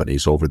 20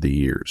 companies over the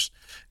years.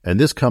 And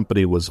this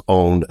company was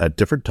owned at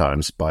different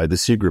times by the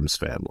Seagrams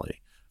family,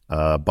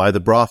 by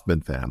the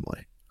Brofman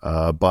family,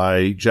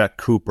 by Jack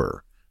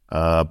Cooper,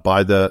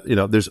 by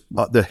there's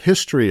the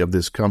history of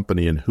this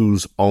company and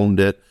who's owned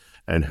it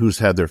and who's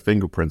had their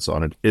fingerprints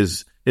on it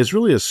is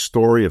really a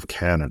story of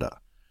Canada.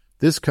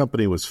 This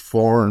company was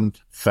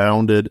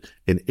founded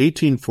in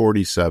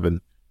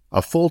 1847,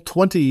 a full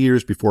 20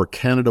 years before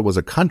Canada was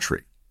a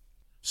country.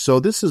 So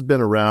this has been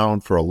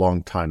around for a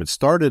long time. It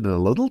started in a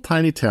little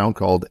tiny town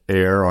called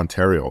Ayr,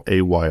 Ontario,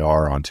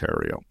 A-Y-R,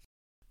 Ontario.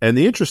 And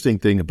the interesting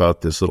thing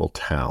about this little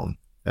town,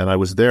 and I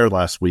was there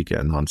last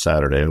weekend on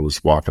Saturday, I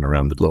was walking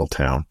around the little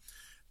town,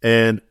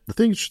 and the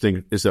thing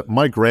interesting is that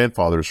my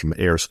grandfather is from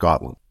Ayr,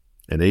 Scotland,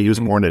 and he was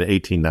born in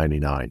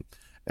 1899.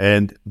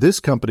 And this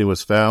company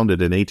was founded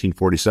in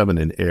 1847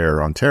 in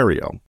Ayr,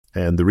 Ontario.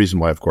 And the reason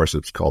why, of course,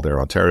 it's called Ayr,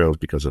 Ontario is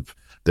because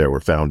there were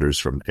founders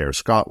from Ayr,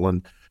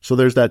 Scotland. So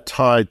there's that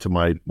tie to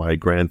my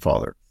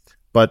grandfather.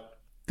 But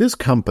this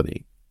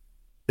company,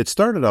 it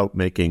started out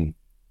making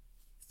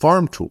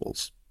farm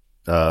tools,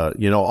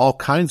 all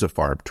kinds of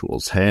farm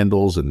tools,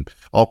 handles and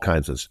all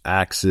kinds of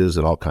axes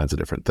and all kinds of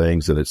different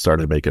things. And it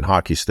started making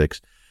hockey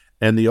sticks.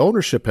 And the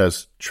ownership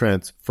has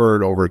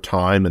transferred over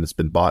time, and it's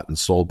been bought and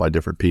sold by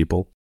different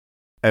people.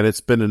 And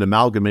it's been an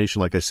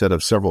amalgamation, like I said,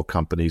 of several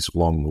companies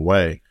along the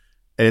way.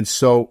 And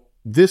so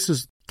this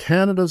is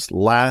Canada's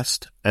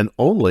last and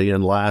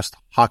last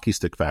hockey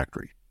stick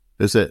factory.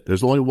 That's it.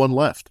 There's only one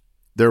left.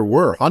 There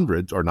were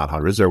hundreds, or not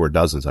hundreds, there were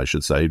dozens, I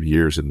should say,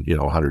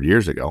 100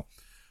 years ago.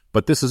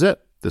 But this is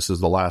it. This is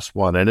the last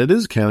one. And it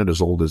is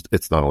Canada's oldest,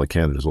 it's not only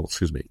Canada's old,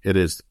 it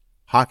is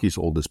hockey's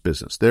oldest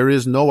business. There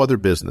is no other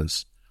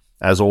business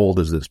as old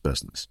as this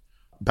business.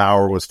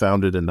 Bauer was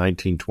founded in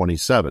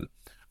 1927.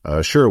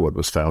 Sherwood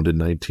was founded in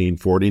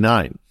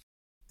 1949.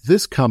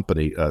 This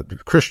company,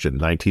 Christian,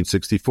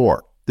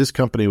 1964. This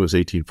company was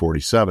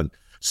 1847.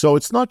 So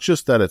it's not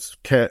just that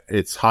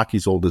it's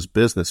hockey's oldest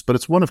business, but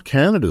it's one of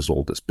Canada's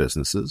oldest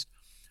businesses.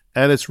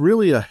 And it's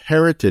really a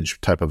heritage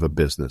type of a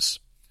business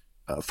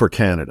for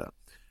Canada.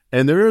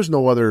 And there is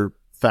no other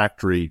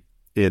factory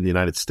in the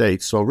United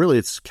States. So really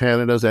it's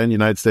Canada's and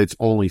United States'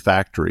 only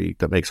factory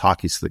that makes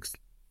hockey sticks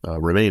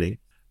remaining.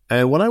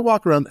 And when I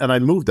walk around, and I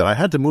moved it, I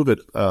had to move it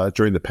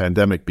during the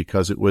pandemic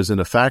because it was in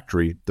a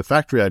factory. The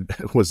factory I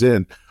was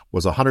in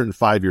was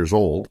 105 years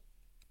old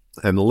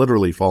and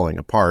literally falling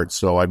apart.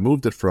 So I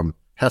moved it from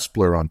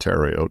Hespeler,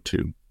 Ontario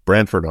to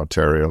Brantford,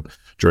 Ontario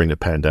during the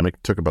pandemic.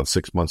 It took about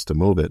 6 months to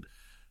move it.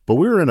 But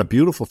we're in a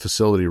beautiful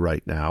facility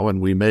right now,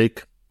 and we're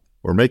making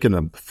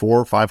 400,000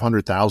 or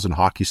 500,000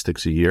 hockey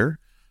sticks a year.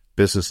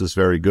 Business is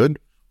very good.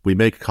 We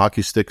make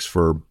hockey sticks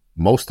for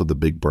most of the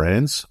big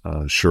brands,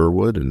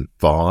 Sherwood and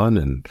Vaughan,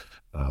 and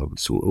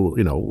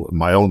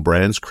my own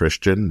brands,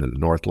 Christian and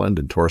Northland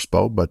and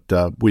Torsbo.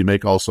 But we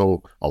make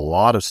also a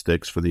lot of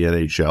sticks for the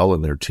NHL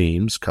and their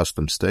teams,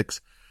 custom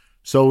sticks.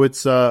 So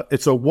it's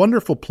a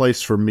wonderful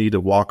place for me to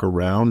walk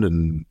around,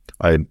 and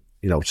I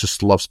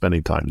just love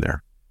spending time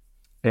there.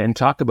 And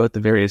talk about the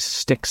various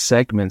stick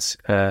segments.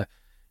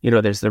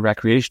 There's the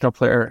recreational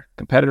player,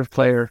 competitive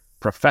player,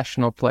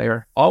 professional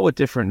player, all with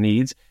different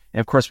needs. And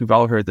of course, we've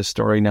all heard the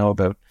story now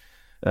about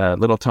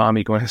little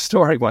Tommy going to the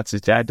store. He wants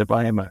his dad to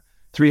buy him a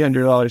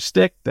 $300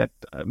 stick that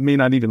may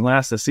not even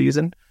last a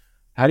season.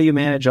 How do you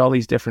manage all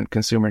these different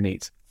consumer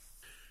needs?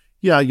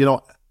 Yeah,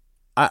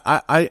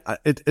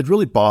 it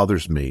really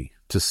bothers me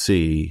to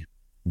see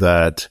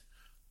that,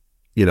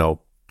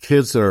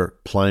 kids are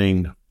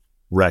playing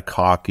rec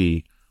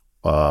hockey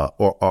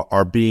or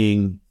are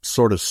being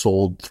sort of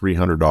sold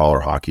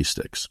 $300 hockey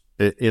sticks.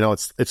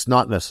 It's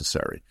not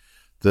necessary.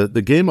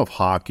 The game of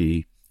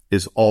hockey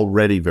is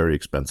already very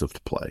expensive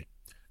to play.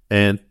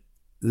 And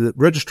the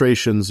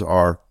registrations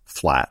are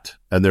flat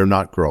and they're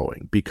not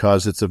growing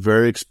because it's a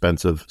very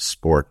expensive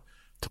sport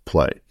to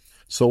play.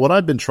 So what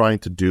I've been trying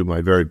to do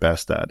my very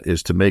best at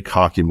is to make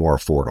hockey more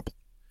affordable.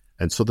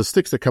 And so the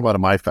sticks that come out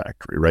of my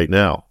factory right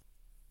now,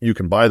 you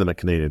can buy them at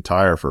Canadian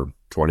Tire for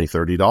 $20,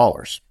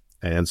 $30.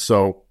 And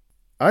so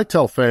I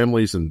tell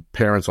families and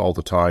parents all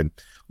the time,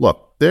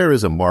 look, there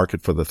is a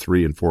market for the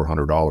 $300 and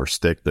 $400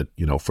 stick that,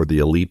 for the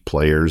elite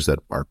players that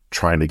are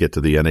trying to get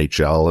to the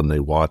NHL and they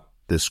want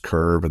this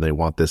curve and they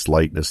want this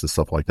lightness and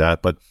stuff like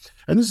that.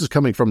 And this is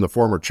coming from the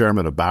former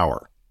chairman of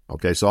Bauer.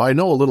 Okay, so I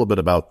know a little bit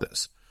about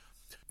this.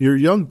 Your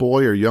young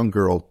boy or young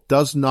girl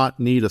does not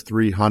need a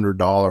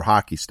 $300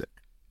 hockey stick.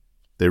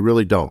 They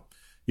really don't.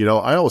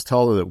 I always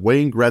tell them that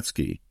Wayne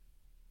Gretzky,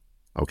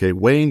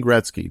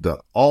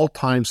 the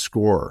all-time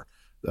scorer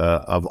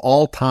of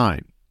all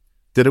time,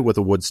 did it with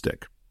a wood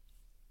stick.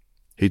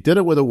 He did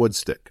it with a wood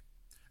stick.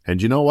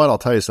 And you know what? I'll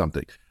tell you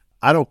something.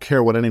 I don't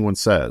care what anyone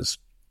says.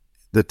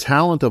 The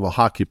talent of a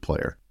hockey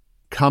player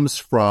comes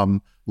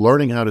from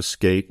learning how to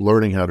skate,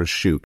 learning how to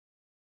shoot.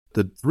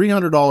 The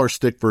 $300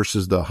 stick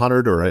versus the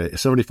 $100 or a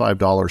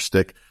 $75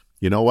 stick,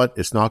 you know what?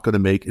 It's not going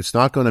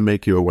to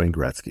make you a Wayne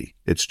Gretzky.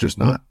 It's just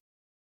not.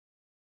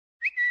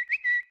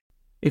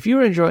 If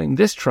you're enjoying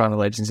this Toronto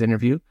Legends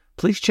interview,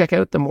 please check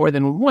out the more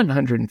than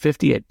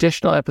 150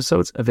 additional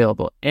episodes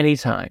available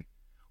anytime.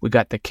 We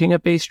got the King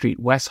of Bay Street,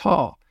 Wes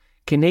Hall,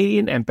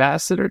 Canadian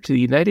Ambassador to the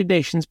United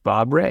Nations,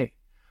 Bob Ray,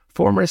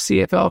 former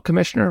CFL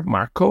Commissioner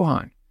Mark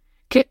Cohan,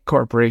 Kit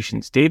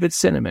Corporation's David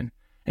Cinnamon,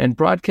 and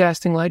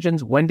broadcasting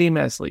legends Wendy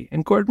Mesley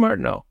and Gord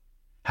Martineau.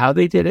 How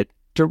they did it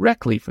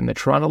directly from the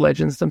Toronto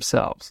Legends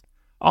themselves.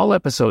 All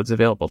episodes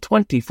available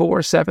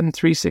 24/7,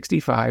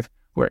 365,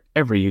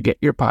 wherever you get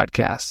your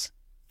podcasts.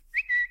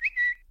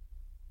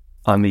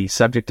 On the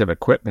subject of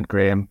equipment,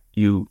 Graeme,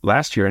 you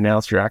last year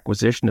announced your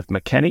acquisition of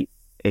McKenney,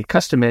 a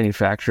custom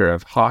manufacturer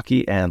of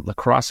hockey and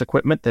lacrosse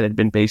equipment that had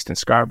been based in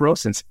Scarborough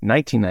since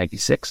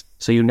 1996.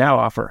 So you now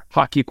offer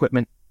hockey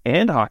equipment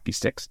and hockey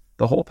sticks,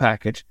 the whole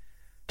package.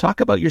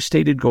 Talk about your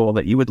stated goal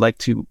that you would like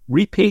to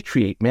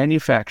repatriate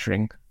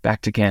manufacturing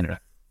back to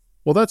Canada.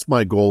 Well, that's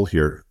my goal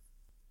here.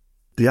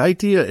 The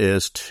idea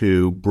is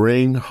to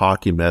bring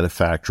hockey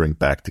manufacturing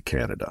back to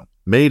Canada,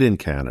 made in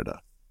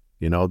Canada.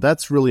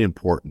 That's really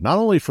important, not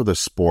only for the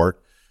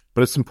sport,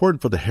 but it's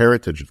important for the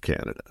heritage of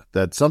Canada,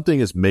 that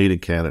something is made in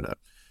Canada.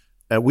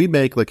 And we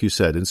make, like you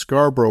said, in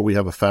Scarborough, we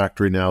have a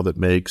factory now that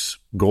makes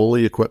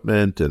goalie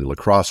equipment and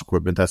lacrosse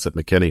equipment. That's at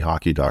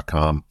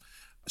McKenneyHockey.com.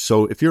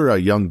 So if you're a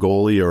young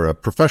goalie or a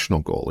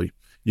professional goalie,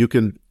 you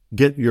can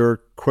get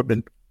your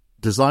equipment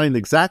designed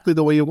exactly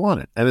the way you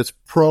want it. And it's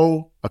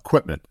pro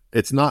equipment.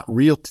 It's not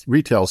real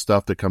retail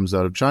stuff that comes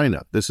out of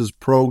China. This is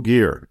pro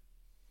gear.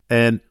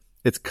 And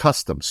it's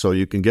custom, so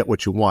you can get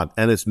what you want.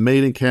 And it's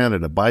made in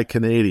Canada by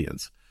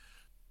Canadians.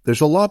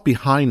 There's a lot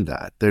behind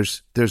that.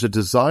 There's a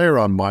desire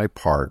on my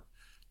part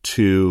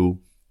to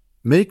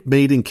make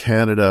made in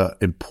Canada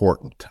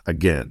important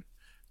again.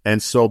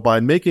 And so by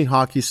making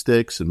hockey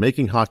sticks and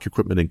making hockey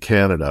equipment in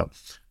Canada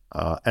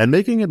and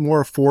making it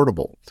more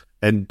affordable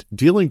and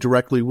dealing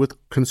directly with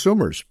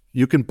consumers,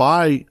 you can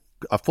buy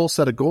a full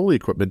set of goalie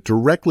equipment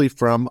directly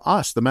from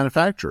us, the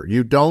manufacturer.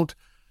 You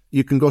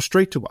can go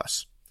straight to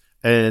us.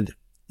 And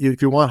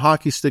if you want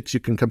hockey sticks, you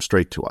can come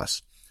straight to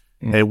us.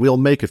 And we'll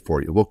make it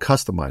for you. We'll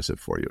customize it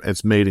for you.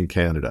 It's made in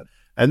Canada.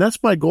 And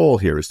that's my goal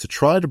here, is to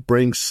try to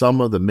bring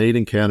some of the made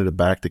in Canada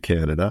back to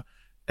Canada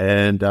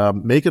and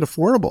make it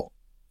affordable.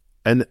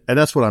 And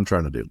that's what I'm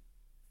trying to do.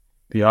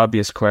 The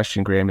obvious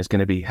question, Graeme, is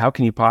going to be, how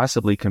can you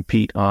possibly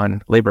compete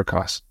on labor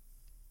costs?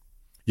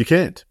 You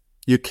can't.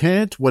 You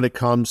can't when it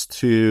comes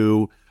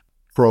to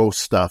pro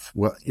stuff.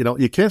 Well,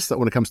 you can't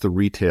when it comes to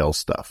retail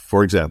stuff.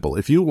 For example,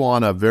 if you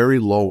want a very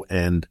low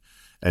end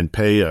and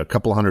pay a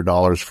couple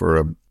 $100 for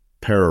a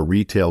pair of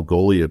retail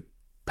goalie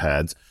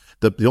pads,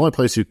 the only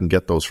place you can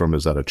get those from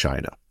is out of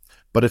China.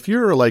 But if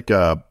you're like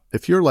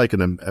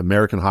an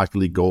American Hockey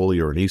League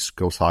goalie or an East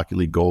Coast Hockey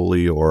League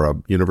goalie or a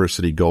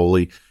university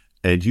goalie,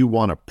 and you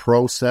want a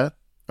pro set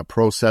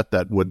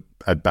that would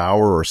at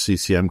Bauer or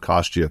CCM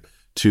cost you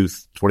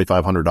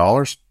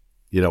 $2,500,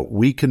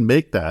 we can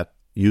make that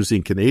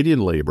using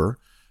Canadian labor,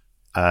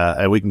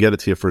 and we can get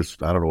it to you for,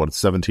 I don't know what,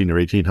 it's $1,700 or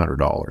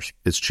 $1,800.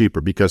 It's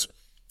cheaper because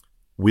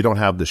we don't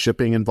have the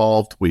shipping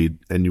involved. We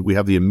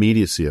have the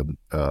immediacy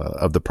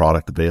of the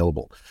product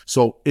available.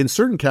 So in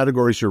certain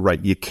categories, you're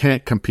right, you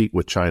can't compete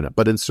with China,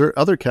 but in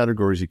other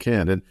categories you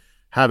can. And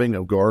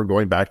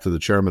going back to the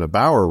chairman of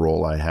Bauer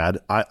role I had,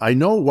 I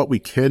know what we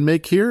can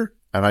make here,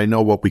 and I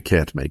know what we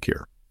can't make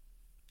here.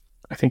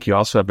 I think you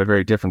also have a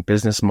very different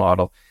business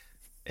model.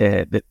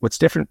 What's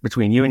different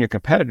between you and your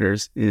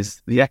competitors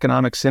is the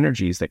economic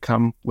synergies that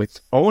come with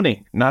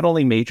owning not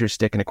only major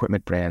stick and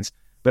equipment brands,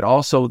 but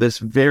also this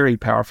very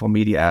powerful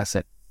media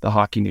asset, the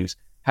Hockey News.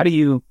 How do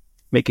you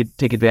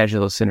take advantage of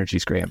those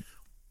synergies, Graeme?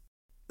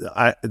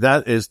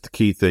 That is the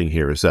key thing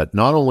here, is that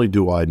not only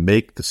do I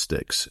make the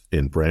sticks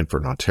in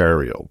Brantford,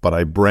 Ontario, but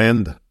I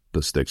brand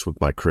the sticks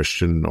with my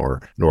Christian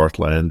or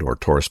Northland or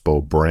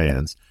Torsbo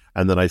brands,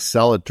 and then I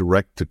sell it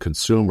direct to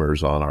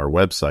consumers on our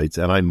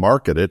websites, and I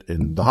market it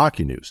in the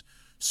Hockey News.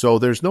 So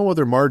there's no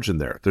other margin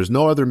there. There's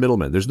no other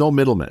middleman. There's no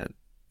middleman.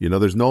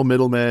 There's no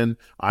middleman.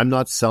 I'm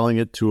not selling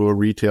it to a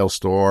retail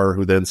store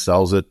who then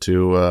sells it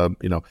to,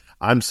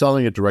 I'm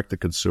selling it direct to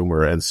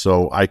consumer. And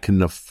so I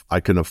can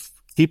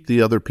keep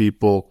the other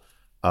people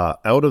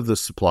out of the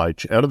supply,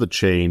 out of the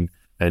chain,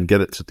 and get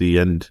it to the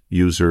end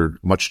user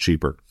much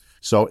cheaper.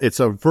 So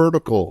it's a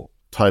vertical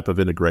type of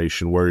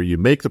integration where you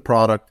make the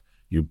product,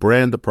 you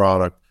brand the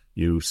product,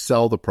 you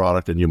sell the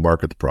product, and you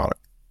market the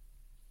product.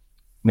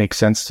 Makes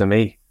sense to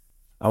me.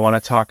 I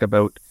want to talk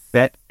about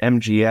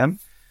BetMGM.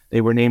 They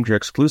were named your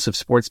exclusive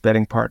sports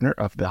betting partner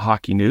of the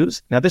Hockey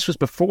News. Now, this was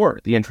before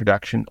the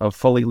introduction of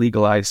fully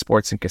legalized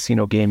sports and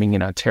casino gaming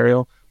in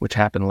Ontario, which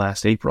happened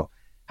last April.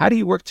 How do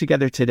you work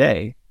together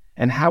today,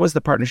 and how has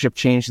the partnership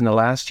changed in the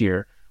last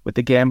year with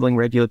the gambling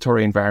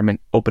regulatory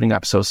environment opening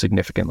up so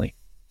significantly?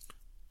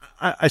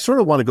 I sort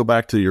of want to go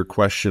back to your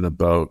question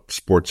about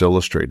Sports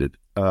Illustrated.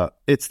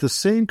 It's the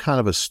same kind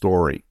of a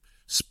story.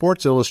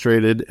 Sports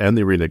Illustrated and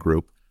the Arena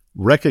Group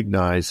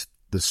recognize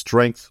the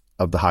strength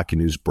of the Hockey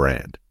News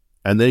brand.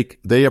 And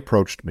they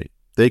approached me.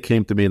 They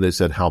came to me and they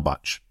said, how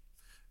much?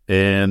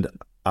 And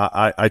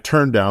I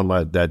turned down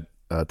that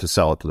to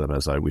sell it to them,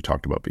 as we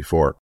talked about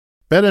before.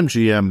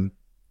 BetMGM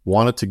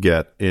wanted to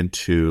get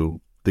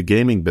into the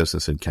gaming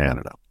business in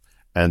Canada.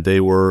 And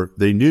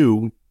they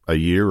knew a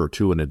year or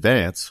two in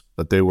advance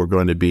that they were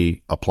going to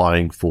be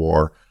applying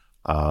for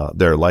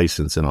their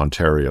license in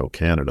Ontario,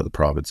 Canada, the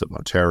province of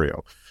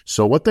Ontario.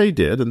 So what they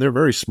did, and they're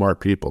very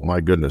smart people.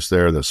 My goodness,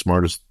 they're the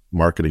smartest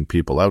marketing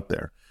people out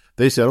there.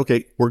 They said,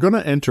 okay, we're going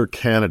to enter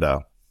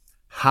Canada.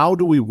 How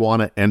do we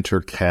want to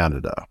enter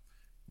Canada?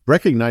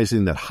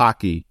 Recognizing that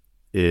hockey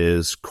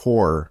is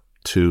core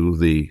to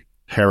the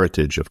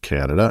heritage of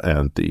Canada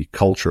and the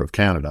culture of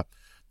Canada,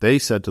 they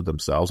said to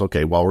themselves,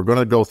 okay, well, we're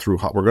going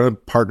to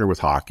partner with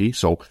hockey.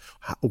 So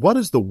what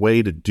is the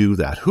way to do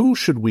that? Who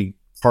should we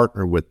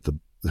partner with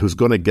who's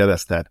going to get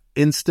us that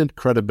instant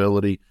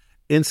credibility,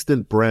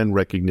 instant brand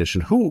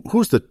recognition?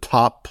 Who's the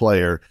top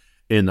player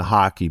in the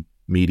hockey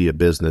media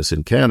business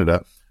in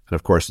Canada? And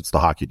of course, it's the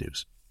Hockey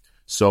News.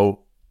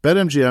 So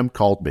BetMGM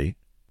called me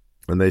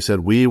and they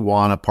said, we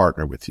want to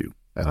partner with you.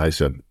 And I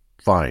said,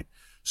 fine.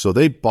 So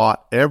they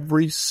bought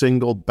every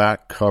single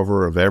back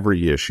cover of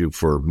every issue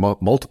for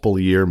multiple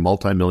year,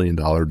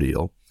 multi-million-dollar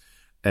deal.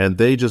 And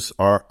they just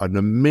are an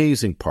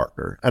amazing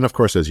partner. And of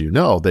course, as you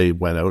know, they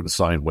went out and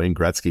signed Wayne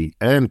Gretzky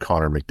and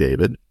Connor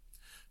McDavid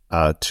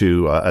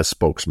as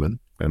spokesmen,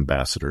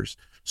 ambassadors.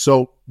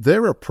 So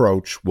their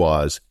approach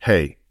was,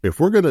 hey, if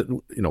we're going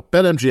to,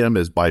 BetMGM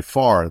is by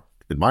far,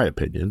 in my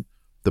opinion,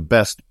 the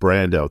best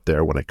brand out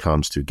there when it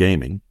comes to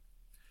gaming.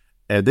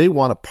 And they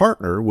want to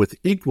partner with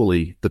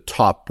equally the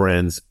top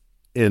brands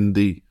in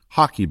the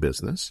hockey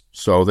business.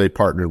 So they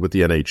partnered with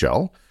the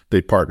NHL.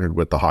 They partnered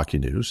with the Hockey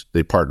News.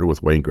 They partnered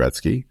with Wayne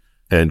Gretzky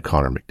and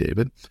Connor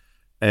McDavid.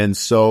 And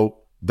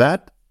so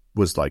that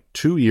was like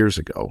 2 years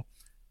ago.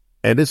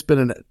 And it's been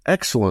an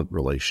excellent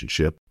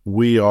relationship.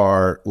 We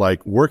are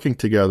like working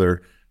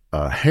together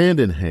hand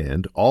in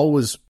hand,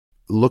 always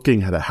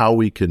looking at how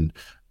we can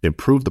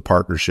improve the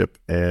partnership.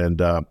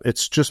 And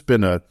it's just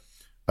been a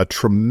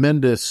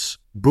tremendous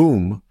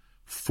boom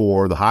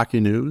for the hockey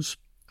news.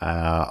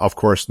 Of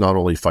course, not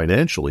only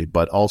financially,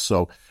 but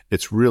also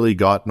it's really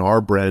gotten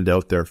our brand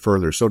out there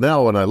further. So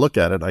now when I look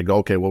at it, I go,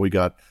 okay, well, we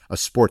got a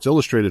Sports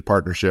Illustrated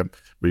partnership.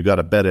 We've got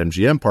a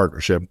BetMGM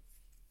partnership.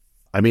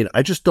 I mean,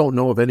 I just don't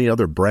know of any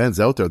other brands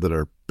out there that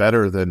are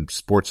better than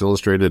Sports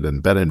Illustrated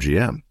and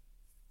BetMGM.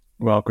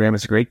 Well, Graeme,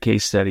 it's a great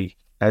case study.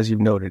 As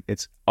you've noted,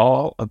 it's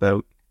all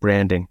about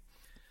branding.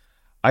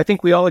 I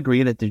think we all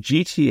agree that the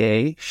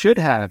GTA should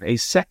have a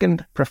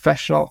second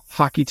professional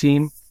hockey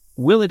team.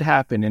 Will it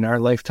happen in our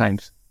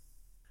lifetimes?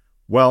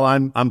 Well,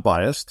 I'm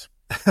biased,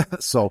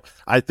 so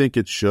I think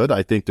it should.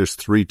 I think there's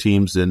 3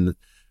 teams in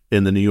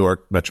the New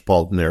York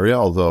metropolitan area,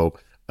 although,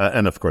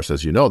 and of course,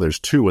 as you know, there's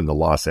 2 in the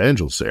Los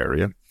Angeles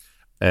area.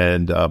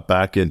 And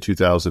back in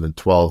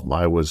 2012,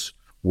 I was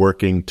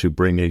working to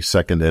bring a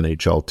second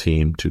NHL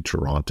team to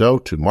Toronto,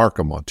 to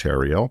Markham,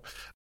 Ontario.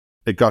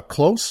 It got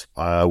close.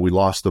 We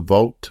lost the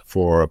vote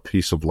for a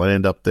piece of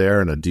land up there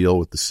and a deal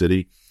with the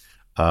city.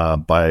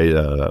 There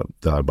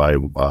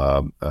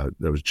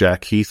was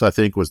Jack Heath, I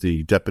think, was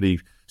the deputy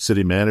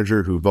city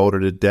manager who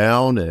voted it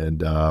down,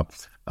 and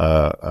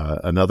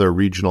another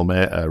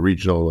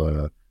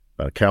regional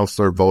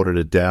councillor voted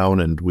it down,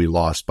 and we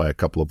lost by a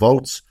couple of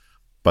votes.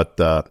 But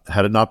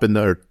had it not been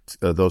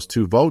those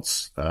 2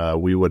 votes,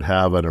 we would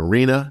have an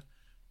arena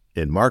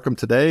in Markham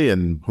today,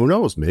 and who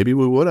knows, maybe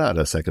we would have had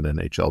a second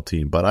NHL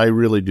team. But I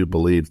really do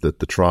believe that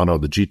the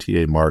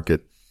GTA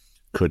market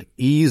could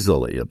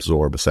easily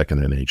absorb a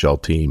second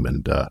NHL team,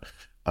 and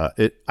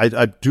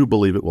I do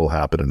believe it will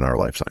happen in our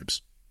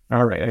lifetimes.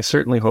 All right, I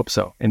certainly hope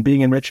so. And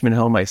being in Richmond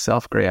Hill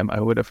myself, Graeme,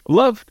 I would have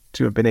loved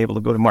to have been able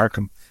to go to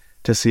Markham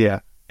to see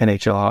a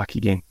NHL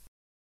hockey game.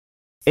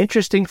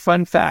 Interesting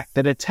fun fact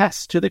that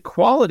attests to the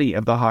quality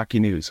of the hockey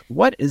news.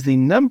 What is the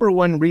number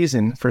one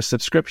reason for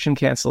subscription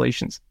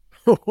cancellations?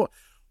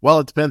 Well,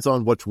 it depends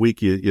on which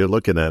week you're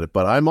looking at it,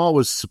 but I'm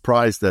always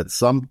surprised that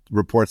some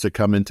reports that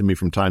come into me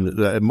from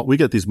we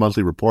get these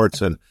monthly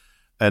reports, and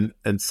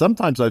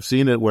sometimes I've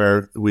seen it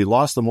where we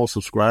lost the most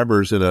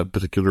subscribers in a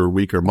particular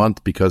week or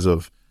month because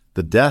of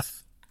the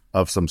death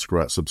of some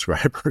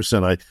subscribers.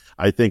 And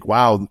I think,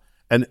 wow.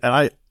 And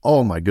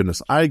oh my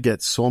goodness, I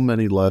get so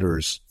many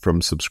letters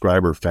from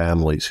subscriber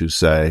families who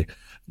say,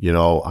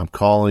 I'm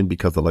calling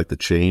because I'd like to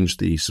change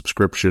the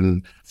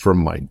subscription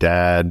from my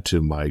dad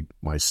to my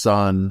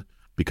son,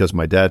 because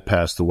my dad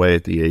passed away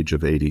at the age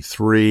of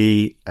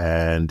 83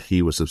 and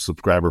he was a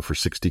subscriber for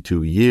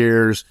 62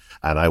 years.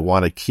 And I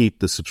want to keep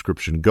the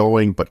subscription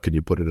going, but can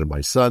you put it in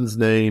my son's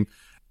name?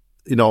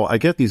 I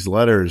get these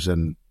letters,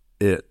 and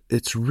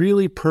it's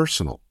really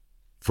personal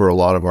for a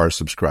lot of our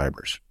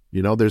subscribers.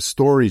 There's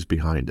stories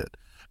behind it.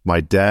 My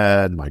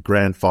dad, my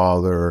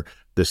grandfather,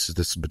 this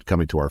has been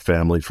coming to our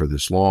family for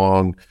this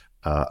long,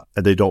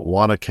 and they don't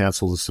want to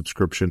cancel the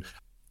subscription.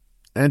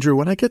 Andrew,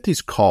 when I get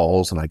these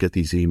calls and I get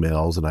these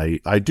emails, and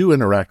I do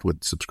interact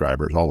with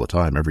subscribers all the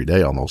time, every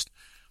day almost,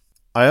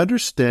 I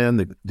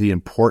understand the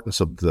importance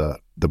of the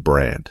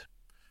brand.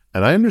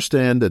 And I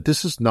understand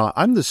that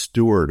I'm the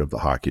steward of the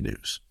hockey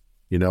news.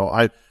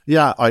 I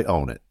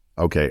own it.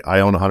 Okay, I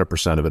own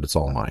 100% of it. It's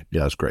all mine.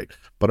 Yeah, that's great.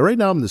 But right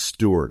now I'm the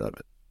steward of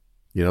it.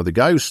 The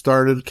guy who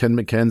started, Ken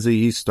McKenzie,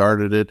 he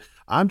started it.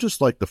 I'm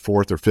just like the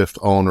 4th or 5th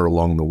owner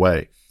along the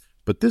way.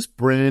 But this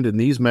brand and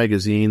these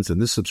magazines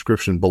and this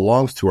subscription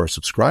belongs to our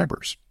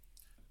subscribers.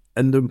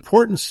 And the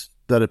importance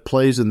that it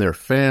plays in their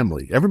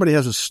family, everybody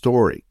has a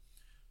story.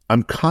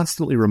 I'm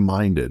constantly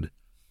reminded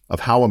of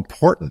how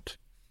important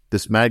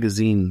this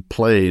magazine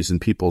plays in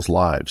people's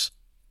lives.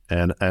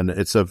 And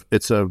it's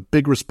a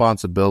big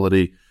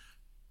responsibility,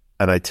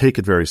 and I take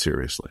it very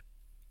seriously.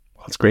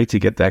 Well, it's great to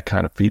get that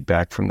kind of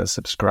feedback from the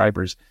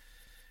subscribers.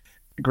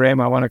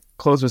 Graeme, I want to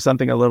close with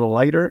something a little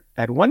lighter.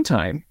 At one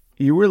time,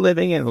 you were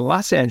living in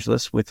Los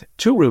Angeles with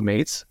 2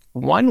 roommates.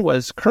 One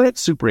was current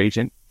super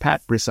agent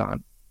Pat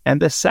Brisson, and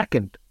the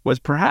second was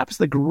perhaps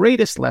the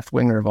greatest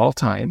left-winger of all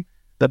time,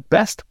 the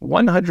best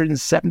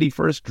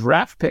 171st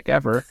draft pick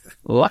ever,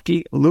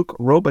 lucky Luc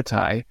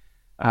Robitaille.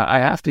 I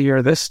have to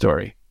hear this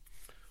story.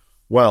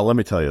 Well, let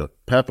me tell you,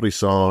 Pat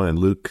Brisson and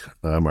Luc,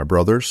 my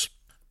brothers,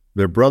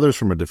 they're brothers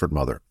from a different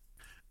mother.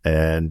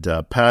 And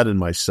Pat and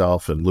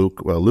myself and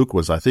Luc, Luc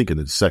was, I think, in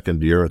his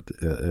second year at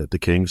the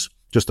Kings,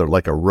 just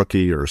like a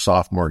rookie or a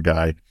sophomore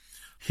guy.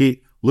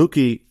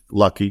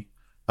 Lucky,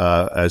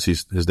 as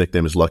his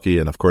nickname is Lucky,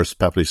 and of course,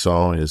 Pat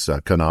Brisson is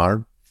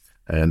Canard,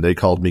 and they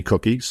called me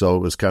Cookie. So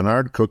it was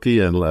Canard, Cookie,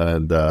 and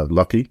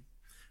Lucky.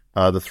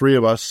 The 3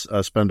 of us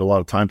spend a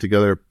lot of time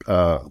together.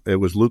 It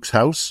was Luc's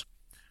house.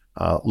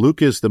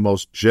 Luc is the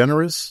most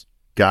generous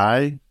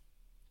guy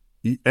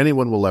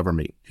anyone will ever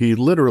meet. He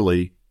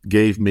literally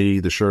gave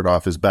me the shirt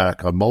off his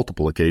back on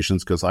multiple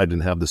occasions because I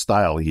didn't have the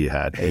style he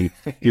had.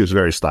 He was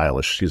very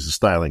stylish. He's a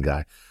styling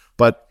guy.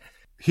 But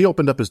he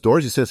opened up his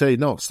doors. He says, hey,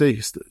 no,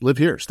 live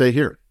here, stay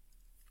here.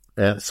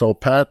 And so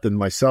Pat and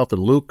myself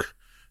and Luc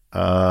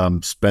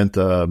spent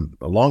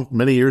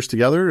many years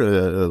together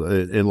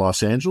in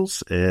Los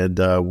Angeles. And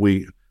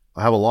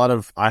have a lot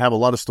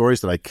of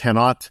stories that I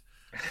cannot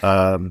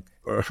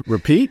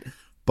repeat,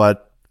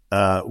 but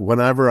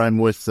whenever I'm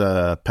with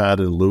Pat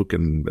and Luke,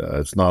 and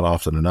it's not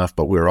often enough,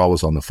 but we're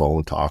always on the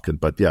phone talking.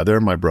 But yeah, they're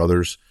my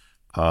brothers.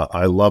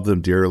 I love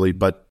them dearly.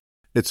 But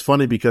it's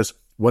funny because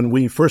when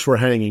we first were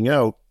hanging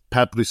out,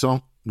 Pat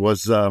Brisson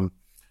was,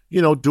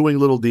 doing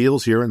little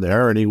deals here and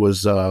there, and he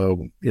was,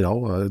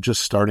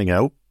 just starting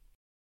out.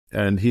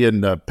 And he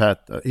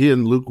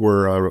and Luke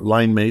were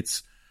line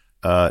mates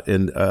for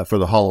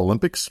the Hall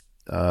Olympics.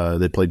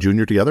 They played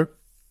junior together.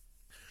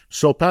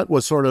 So Pat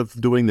was sort of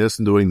doing this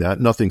and doing that,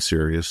 nothing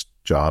serious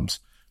jobs.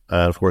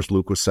 Of course,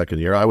 Luke was second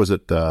year. I was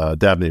at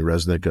Dabney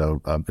Resnick,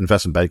 an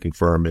investment banking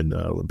firm in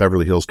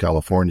Beverly Hills,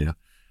 California.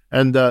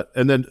 And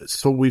then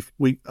so we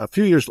a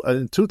few years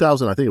in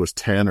 2000, I think it was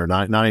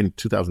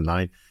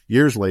 2009,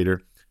 years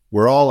later,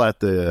 we're all at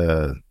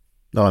the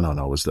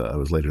it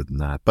was later than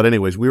that. But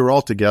anyways, we were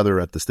all together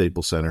at the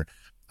Staples Center.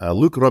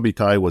 Luc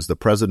Robitaille was the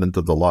president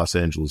of the Los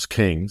Angeles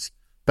Kings.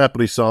 Pat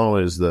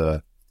Brisson is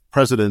the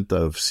president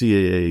of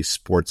CAA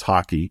Sports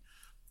Hockey,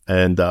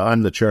 and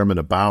I'm the chairman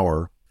of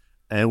Bauer.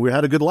 And we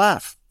had a good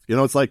laugh.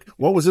 It's like,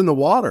 what was in the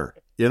water?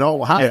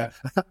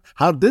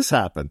 How did this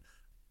happen?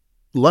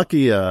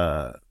 Lucky,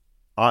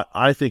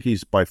 I think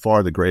he's by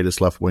far the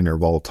greatest left winger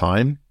of all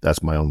time.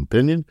 That's my own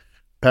opinion.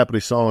 Pat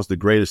Brisson is the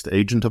greatest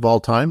agent of all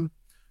time.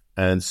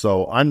 And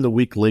so I'm the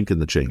weak link in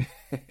the chain.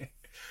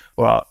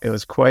 Well, it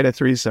was quite a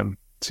threesome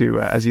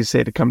to, as you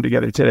say, to come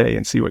together today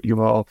and see what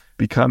you've all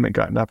become and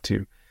gotten up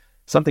to.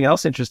 Something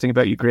else interesting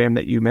about you, Graeme,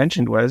 that you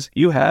mentioned was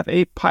you have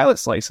a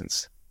pilot's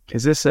license.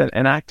 Is this an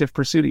active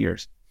pursuit of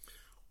yours?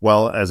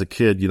 Well, as a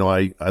kid,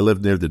 I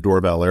lived near the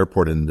Dorval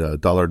Airport in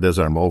Dollar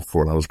des Armeaux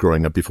when I was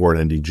growing up before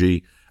an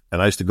NDG.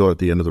 And I used to go at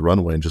the end of the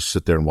runway and just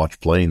sit there and watch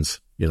planes,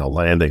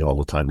 landing all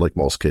the time. Like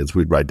most kids,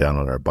 we'd ride down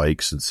on our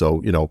bikes. And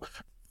so,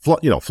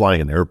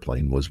 flying an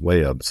airplane was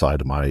way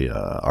outside of my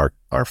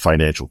our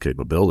financial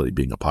capability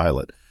being a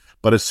pilot.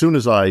 But as soon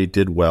as I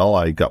did well,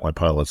 I got my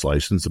pilot's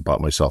license and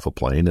bought myself a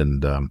plane.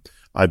 And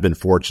I've been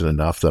fortunate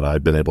enough that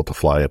I've been able to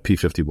fly a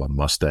P-51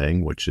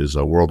 Mustang, which is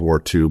a World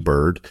War II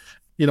bird.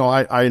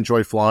 I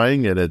enjoy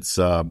flying, and it's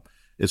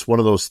one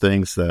of those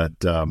things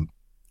that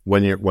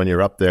when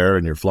you're up there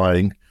and you're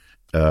flying,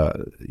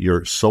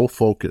 you're so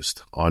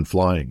focused on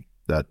flying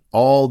that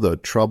all the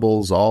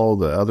troubles, all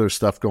the other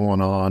stuff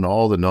going on,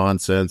 all the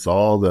nonsense,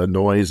 all the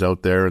noise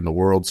out there in the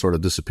world sort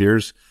of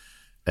disappears.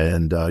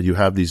 And you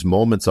have these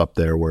moments up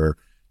there where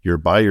you're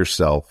by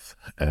yourself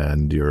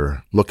and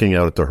you're looking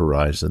out at the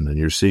horizon and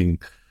you're seeing,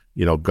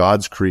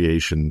 God's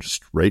creation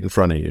just right in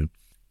front of you.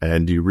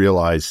 And you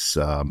realize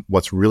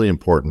what's really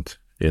important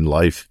in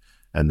life,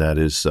 and that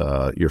is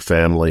your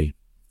family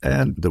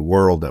and the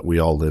world that we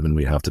all live in,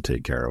 we have to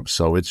take care of.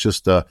 So it's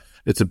just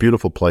it's a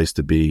beautiful place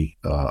to be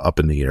up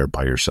in the air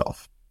by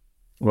yourself.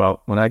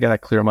 Well, when I got to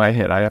clear my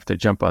head, I have to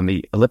jump on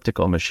the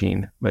elliptical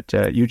machine, but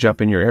you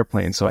jump in your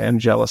airplane, so I am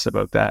jealous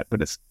about that.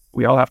 But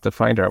we all have to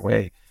find our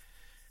way.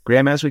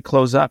 Graeme, as we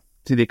close up,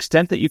 to the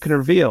extent that you can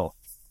reveal,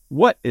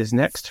 what is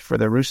next for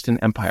the Roustan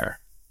Empire?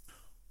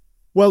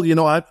 Well,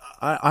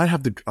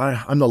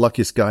 I'm the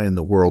luckiest guy in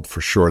the world for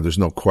sure. There's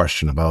no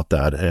question about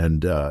that.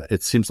 And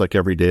it seems like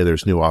every day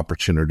there's new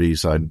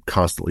opportunities. I'm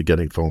constantly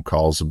getting phone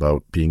calls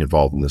about being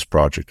involved in this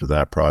project or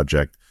that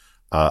project.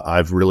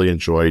 I've really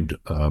enjoyed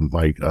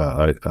my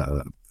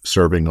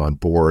serving on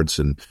boards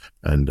and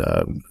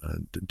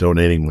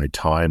donating my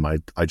time.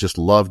 I just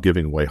love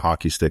giving away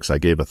hockey sticks. I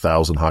gave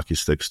 1,000 hockey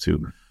sticks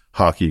to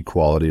Hockey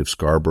Equality of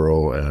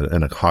Scarborough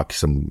and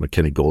some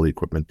McKinney goalie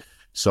equipment.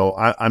 So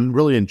I'm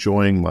really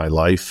enjoying my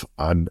life.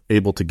 I'm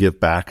able to give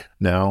back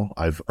now.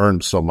 I've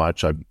earned so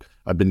much.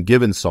 I've been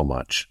given so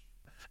much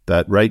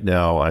that right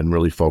now I'm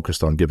really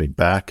focused on giving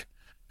back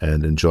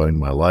and enjoying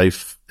my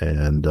life.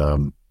 And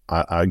I'm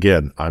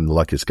the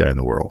luckiest guy in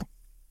the world.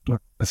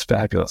 That's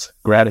fabulous.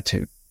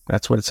 Gratitude.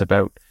 That's what it's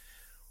about.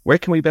 Where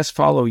can we best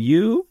follow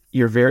you,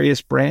 your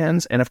various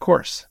brands, and of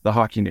course, the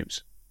hockey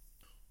news?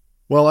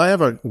 Well, I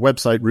have a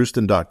website,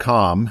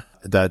 roustan.com,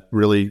 that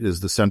really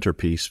is the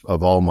centerpiece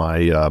of all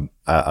my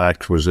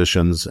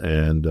acquisitions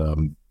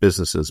and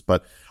businesses.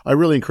 But I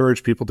really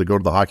encourage people to go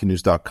to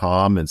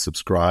thehockeynews.com and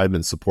subscribe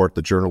and support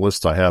the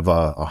journalists. I have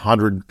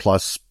 100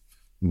 plus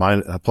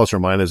or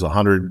minus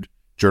 100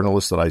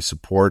 journalists that I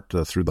support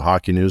through the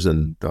Hockey News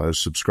and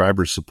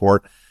subscriber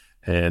support.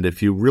 And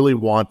if you really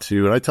want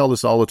to, and I tell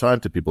this all the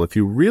time to people, if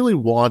you really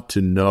want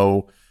to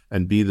know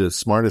and be the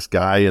smartest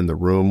guy in the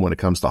room when it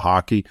comes to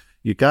hockey,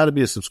 you got to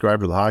be a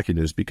subscriber to the Hockey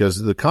News because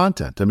of the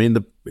content. I mean,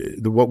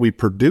 the what we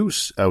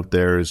produce out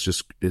there is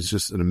just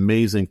an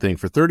amazing thing.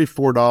 For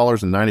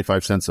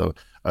 $34.95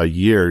 a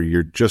year,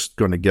 you're just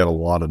going to get a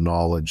lot of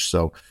knowledge.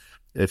 So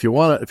if you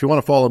want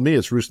to follow me,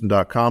 it's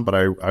roustan.com, but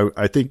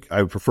I think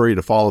I would prefer you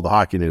to follow the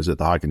Hockey News at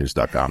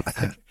thehockeynews.com.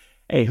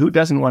 Hey, who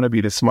doesn't want to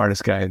be the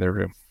smartest guy in the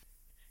room?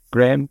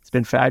 Graeme, it's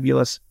been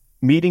fabulous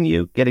meeting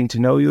you, getting to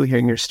know you,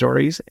 hearing your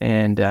stories,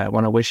 and I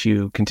want to wish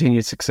you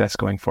continued success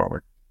going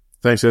forward.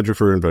 Thanks, Andrew,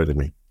 for inviting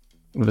me.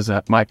 It was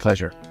my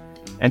pleasure.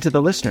 And to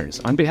the listeners,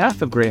 on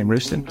behalf of Graeme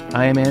Roustan,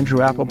 I am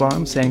Andrew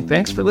Applebaum saying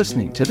thanks for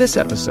listening to this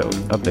episode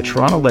of the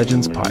Toronto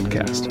Legends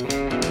Podcast.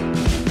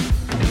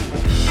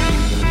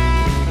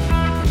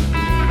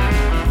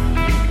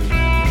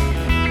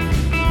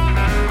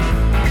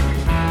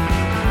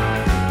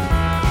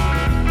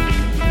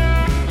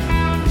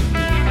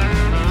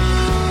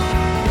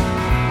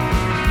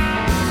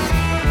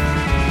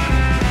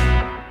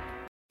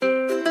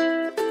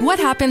 What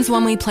happens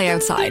when we play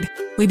outside?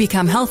 We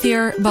become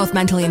healthier, both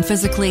mentally and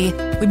physically.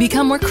 We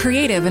become more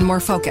creative and more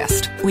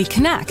focused. We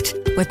connect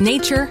with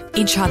nature,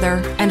 each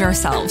other, and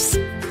ourselves.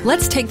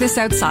 Let's Take This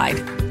Outside,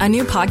 a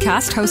new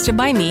podcast hosted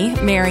by me,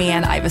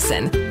 Marianne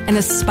Iveson, an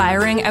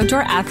aspiring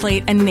outdoor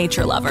athlete and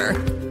nature lover.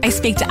 I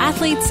speak to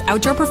athletes,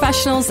 outdoor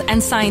professionals,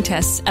 and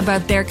scientists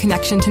about their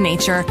connection to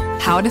nature,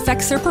 how it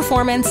affects their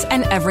performance,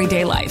 and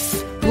everyday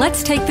life.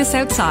 Let's Take This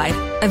Outside,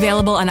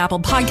 available on Apple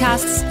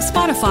Podcasts,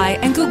 Spotify,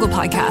 and Google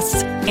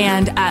Podcasts,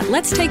 and at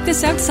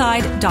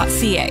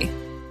letstakethisoutside.ca.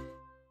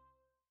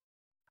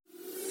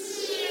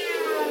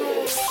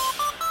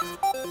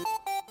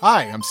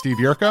 Hi, I'm Steve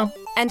Yerko.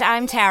 And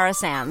I'm Tara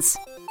Sands.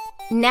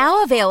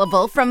 Now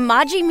available from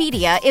Maji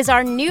Media is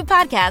our new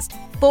podcast,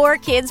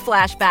 4Kids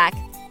Flashback.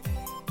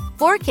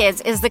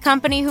 4Kids is the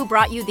company who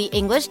brought you the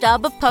English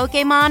dub of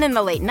Pokémon in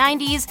the late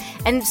 90s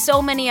and so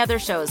many other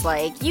shows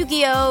like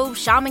Yu-Gi-Oh!,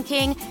 Shaman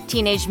King,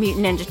 Teenage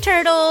Mutant Ninja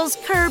Turtles,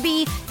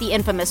 Kirby, the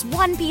infamous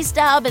One Piece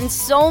dub, and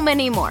so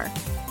many more.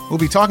 We'll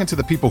be talking to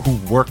the people who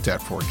worked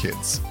at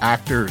 4Kids.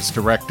 Actors,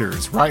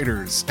 directors,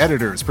 writers,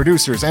 editors,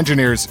 producers,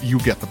 engineers, you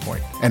get the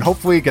point. And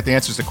hopefully get the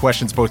answers to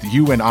questions both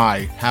you and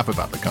I have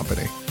about the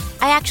company.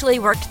 I actually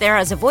worked there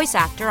as a voice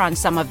actor on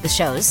some of the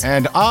shows.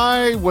 And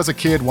I was a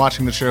kid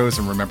watching the shows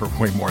and remember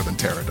way more than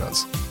Tara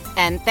does.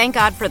 And thank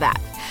God for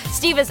that.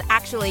 Steve is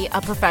actually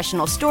a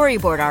professional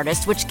storyboard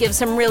artist, which gives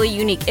some really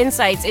unique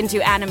insights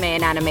into anime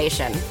and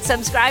animation.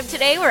 Subscribe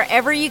today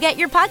wherever you get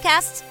your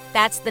podcasts.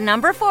 That's the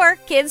number 4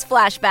 Kids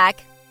Flashback.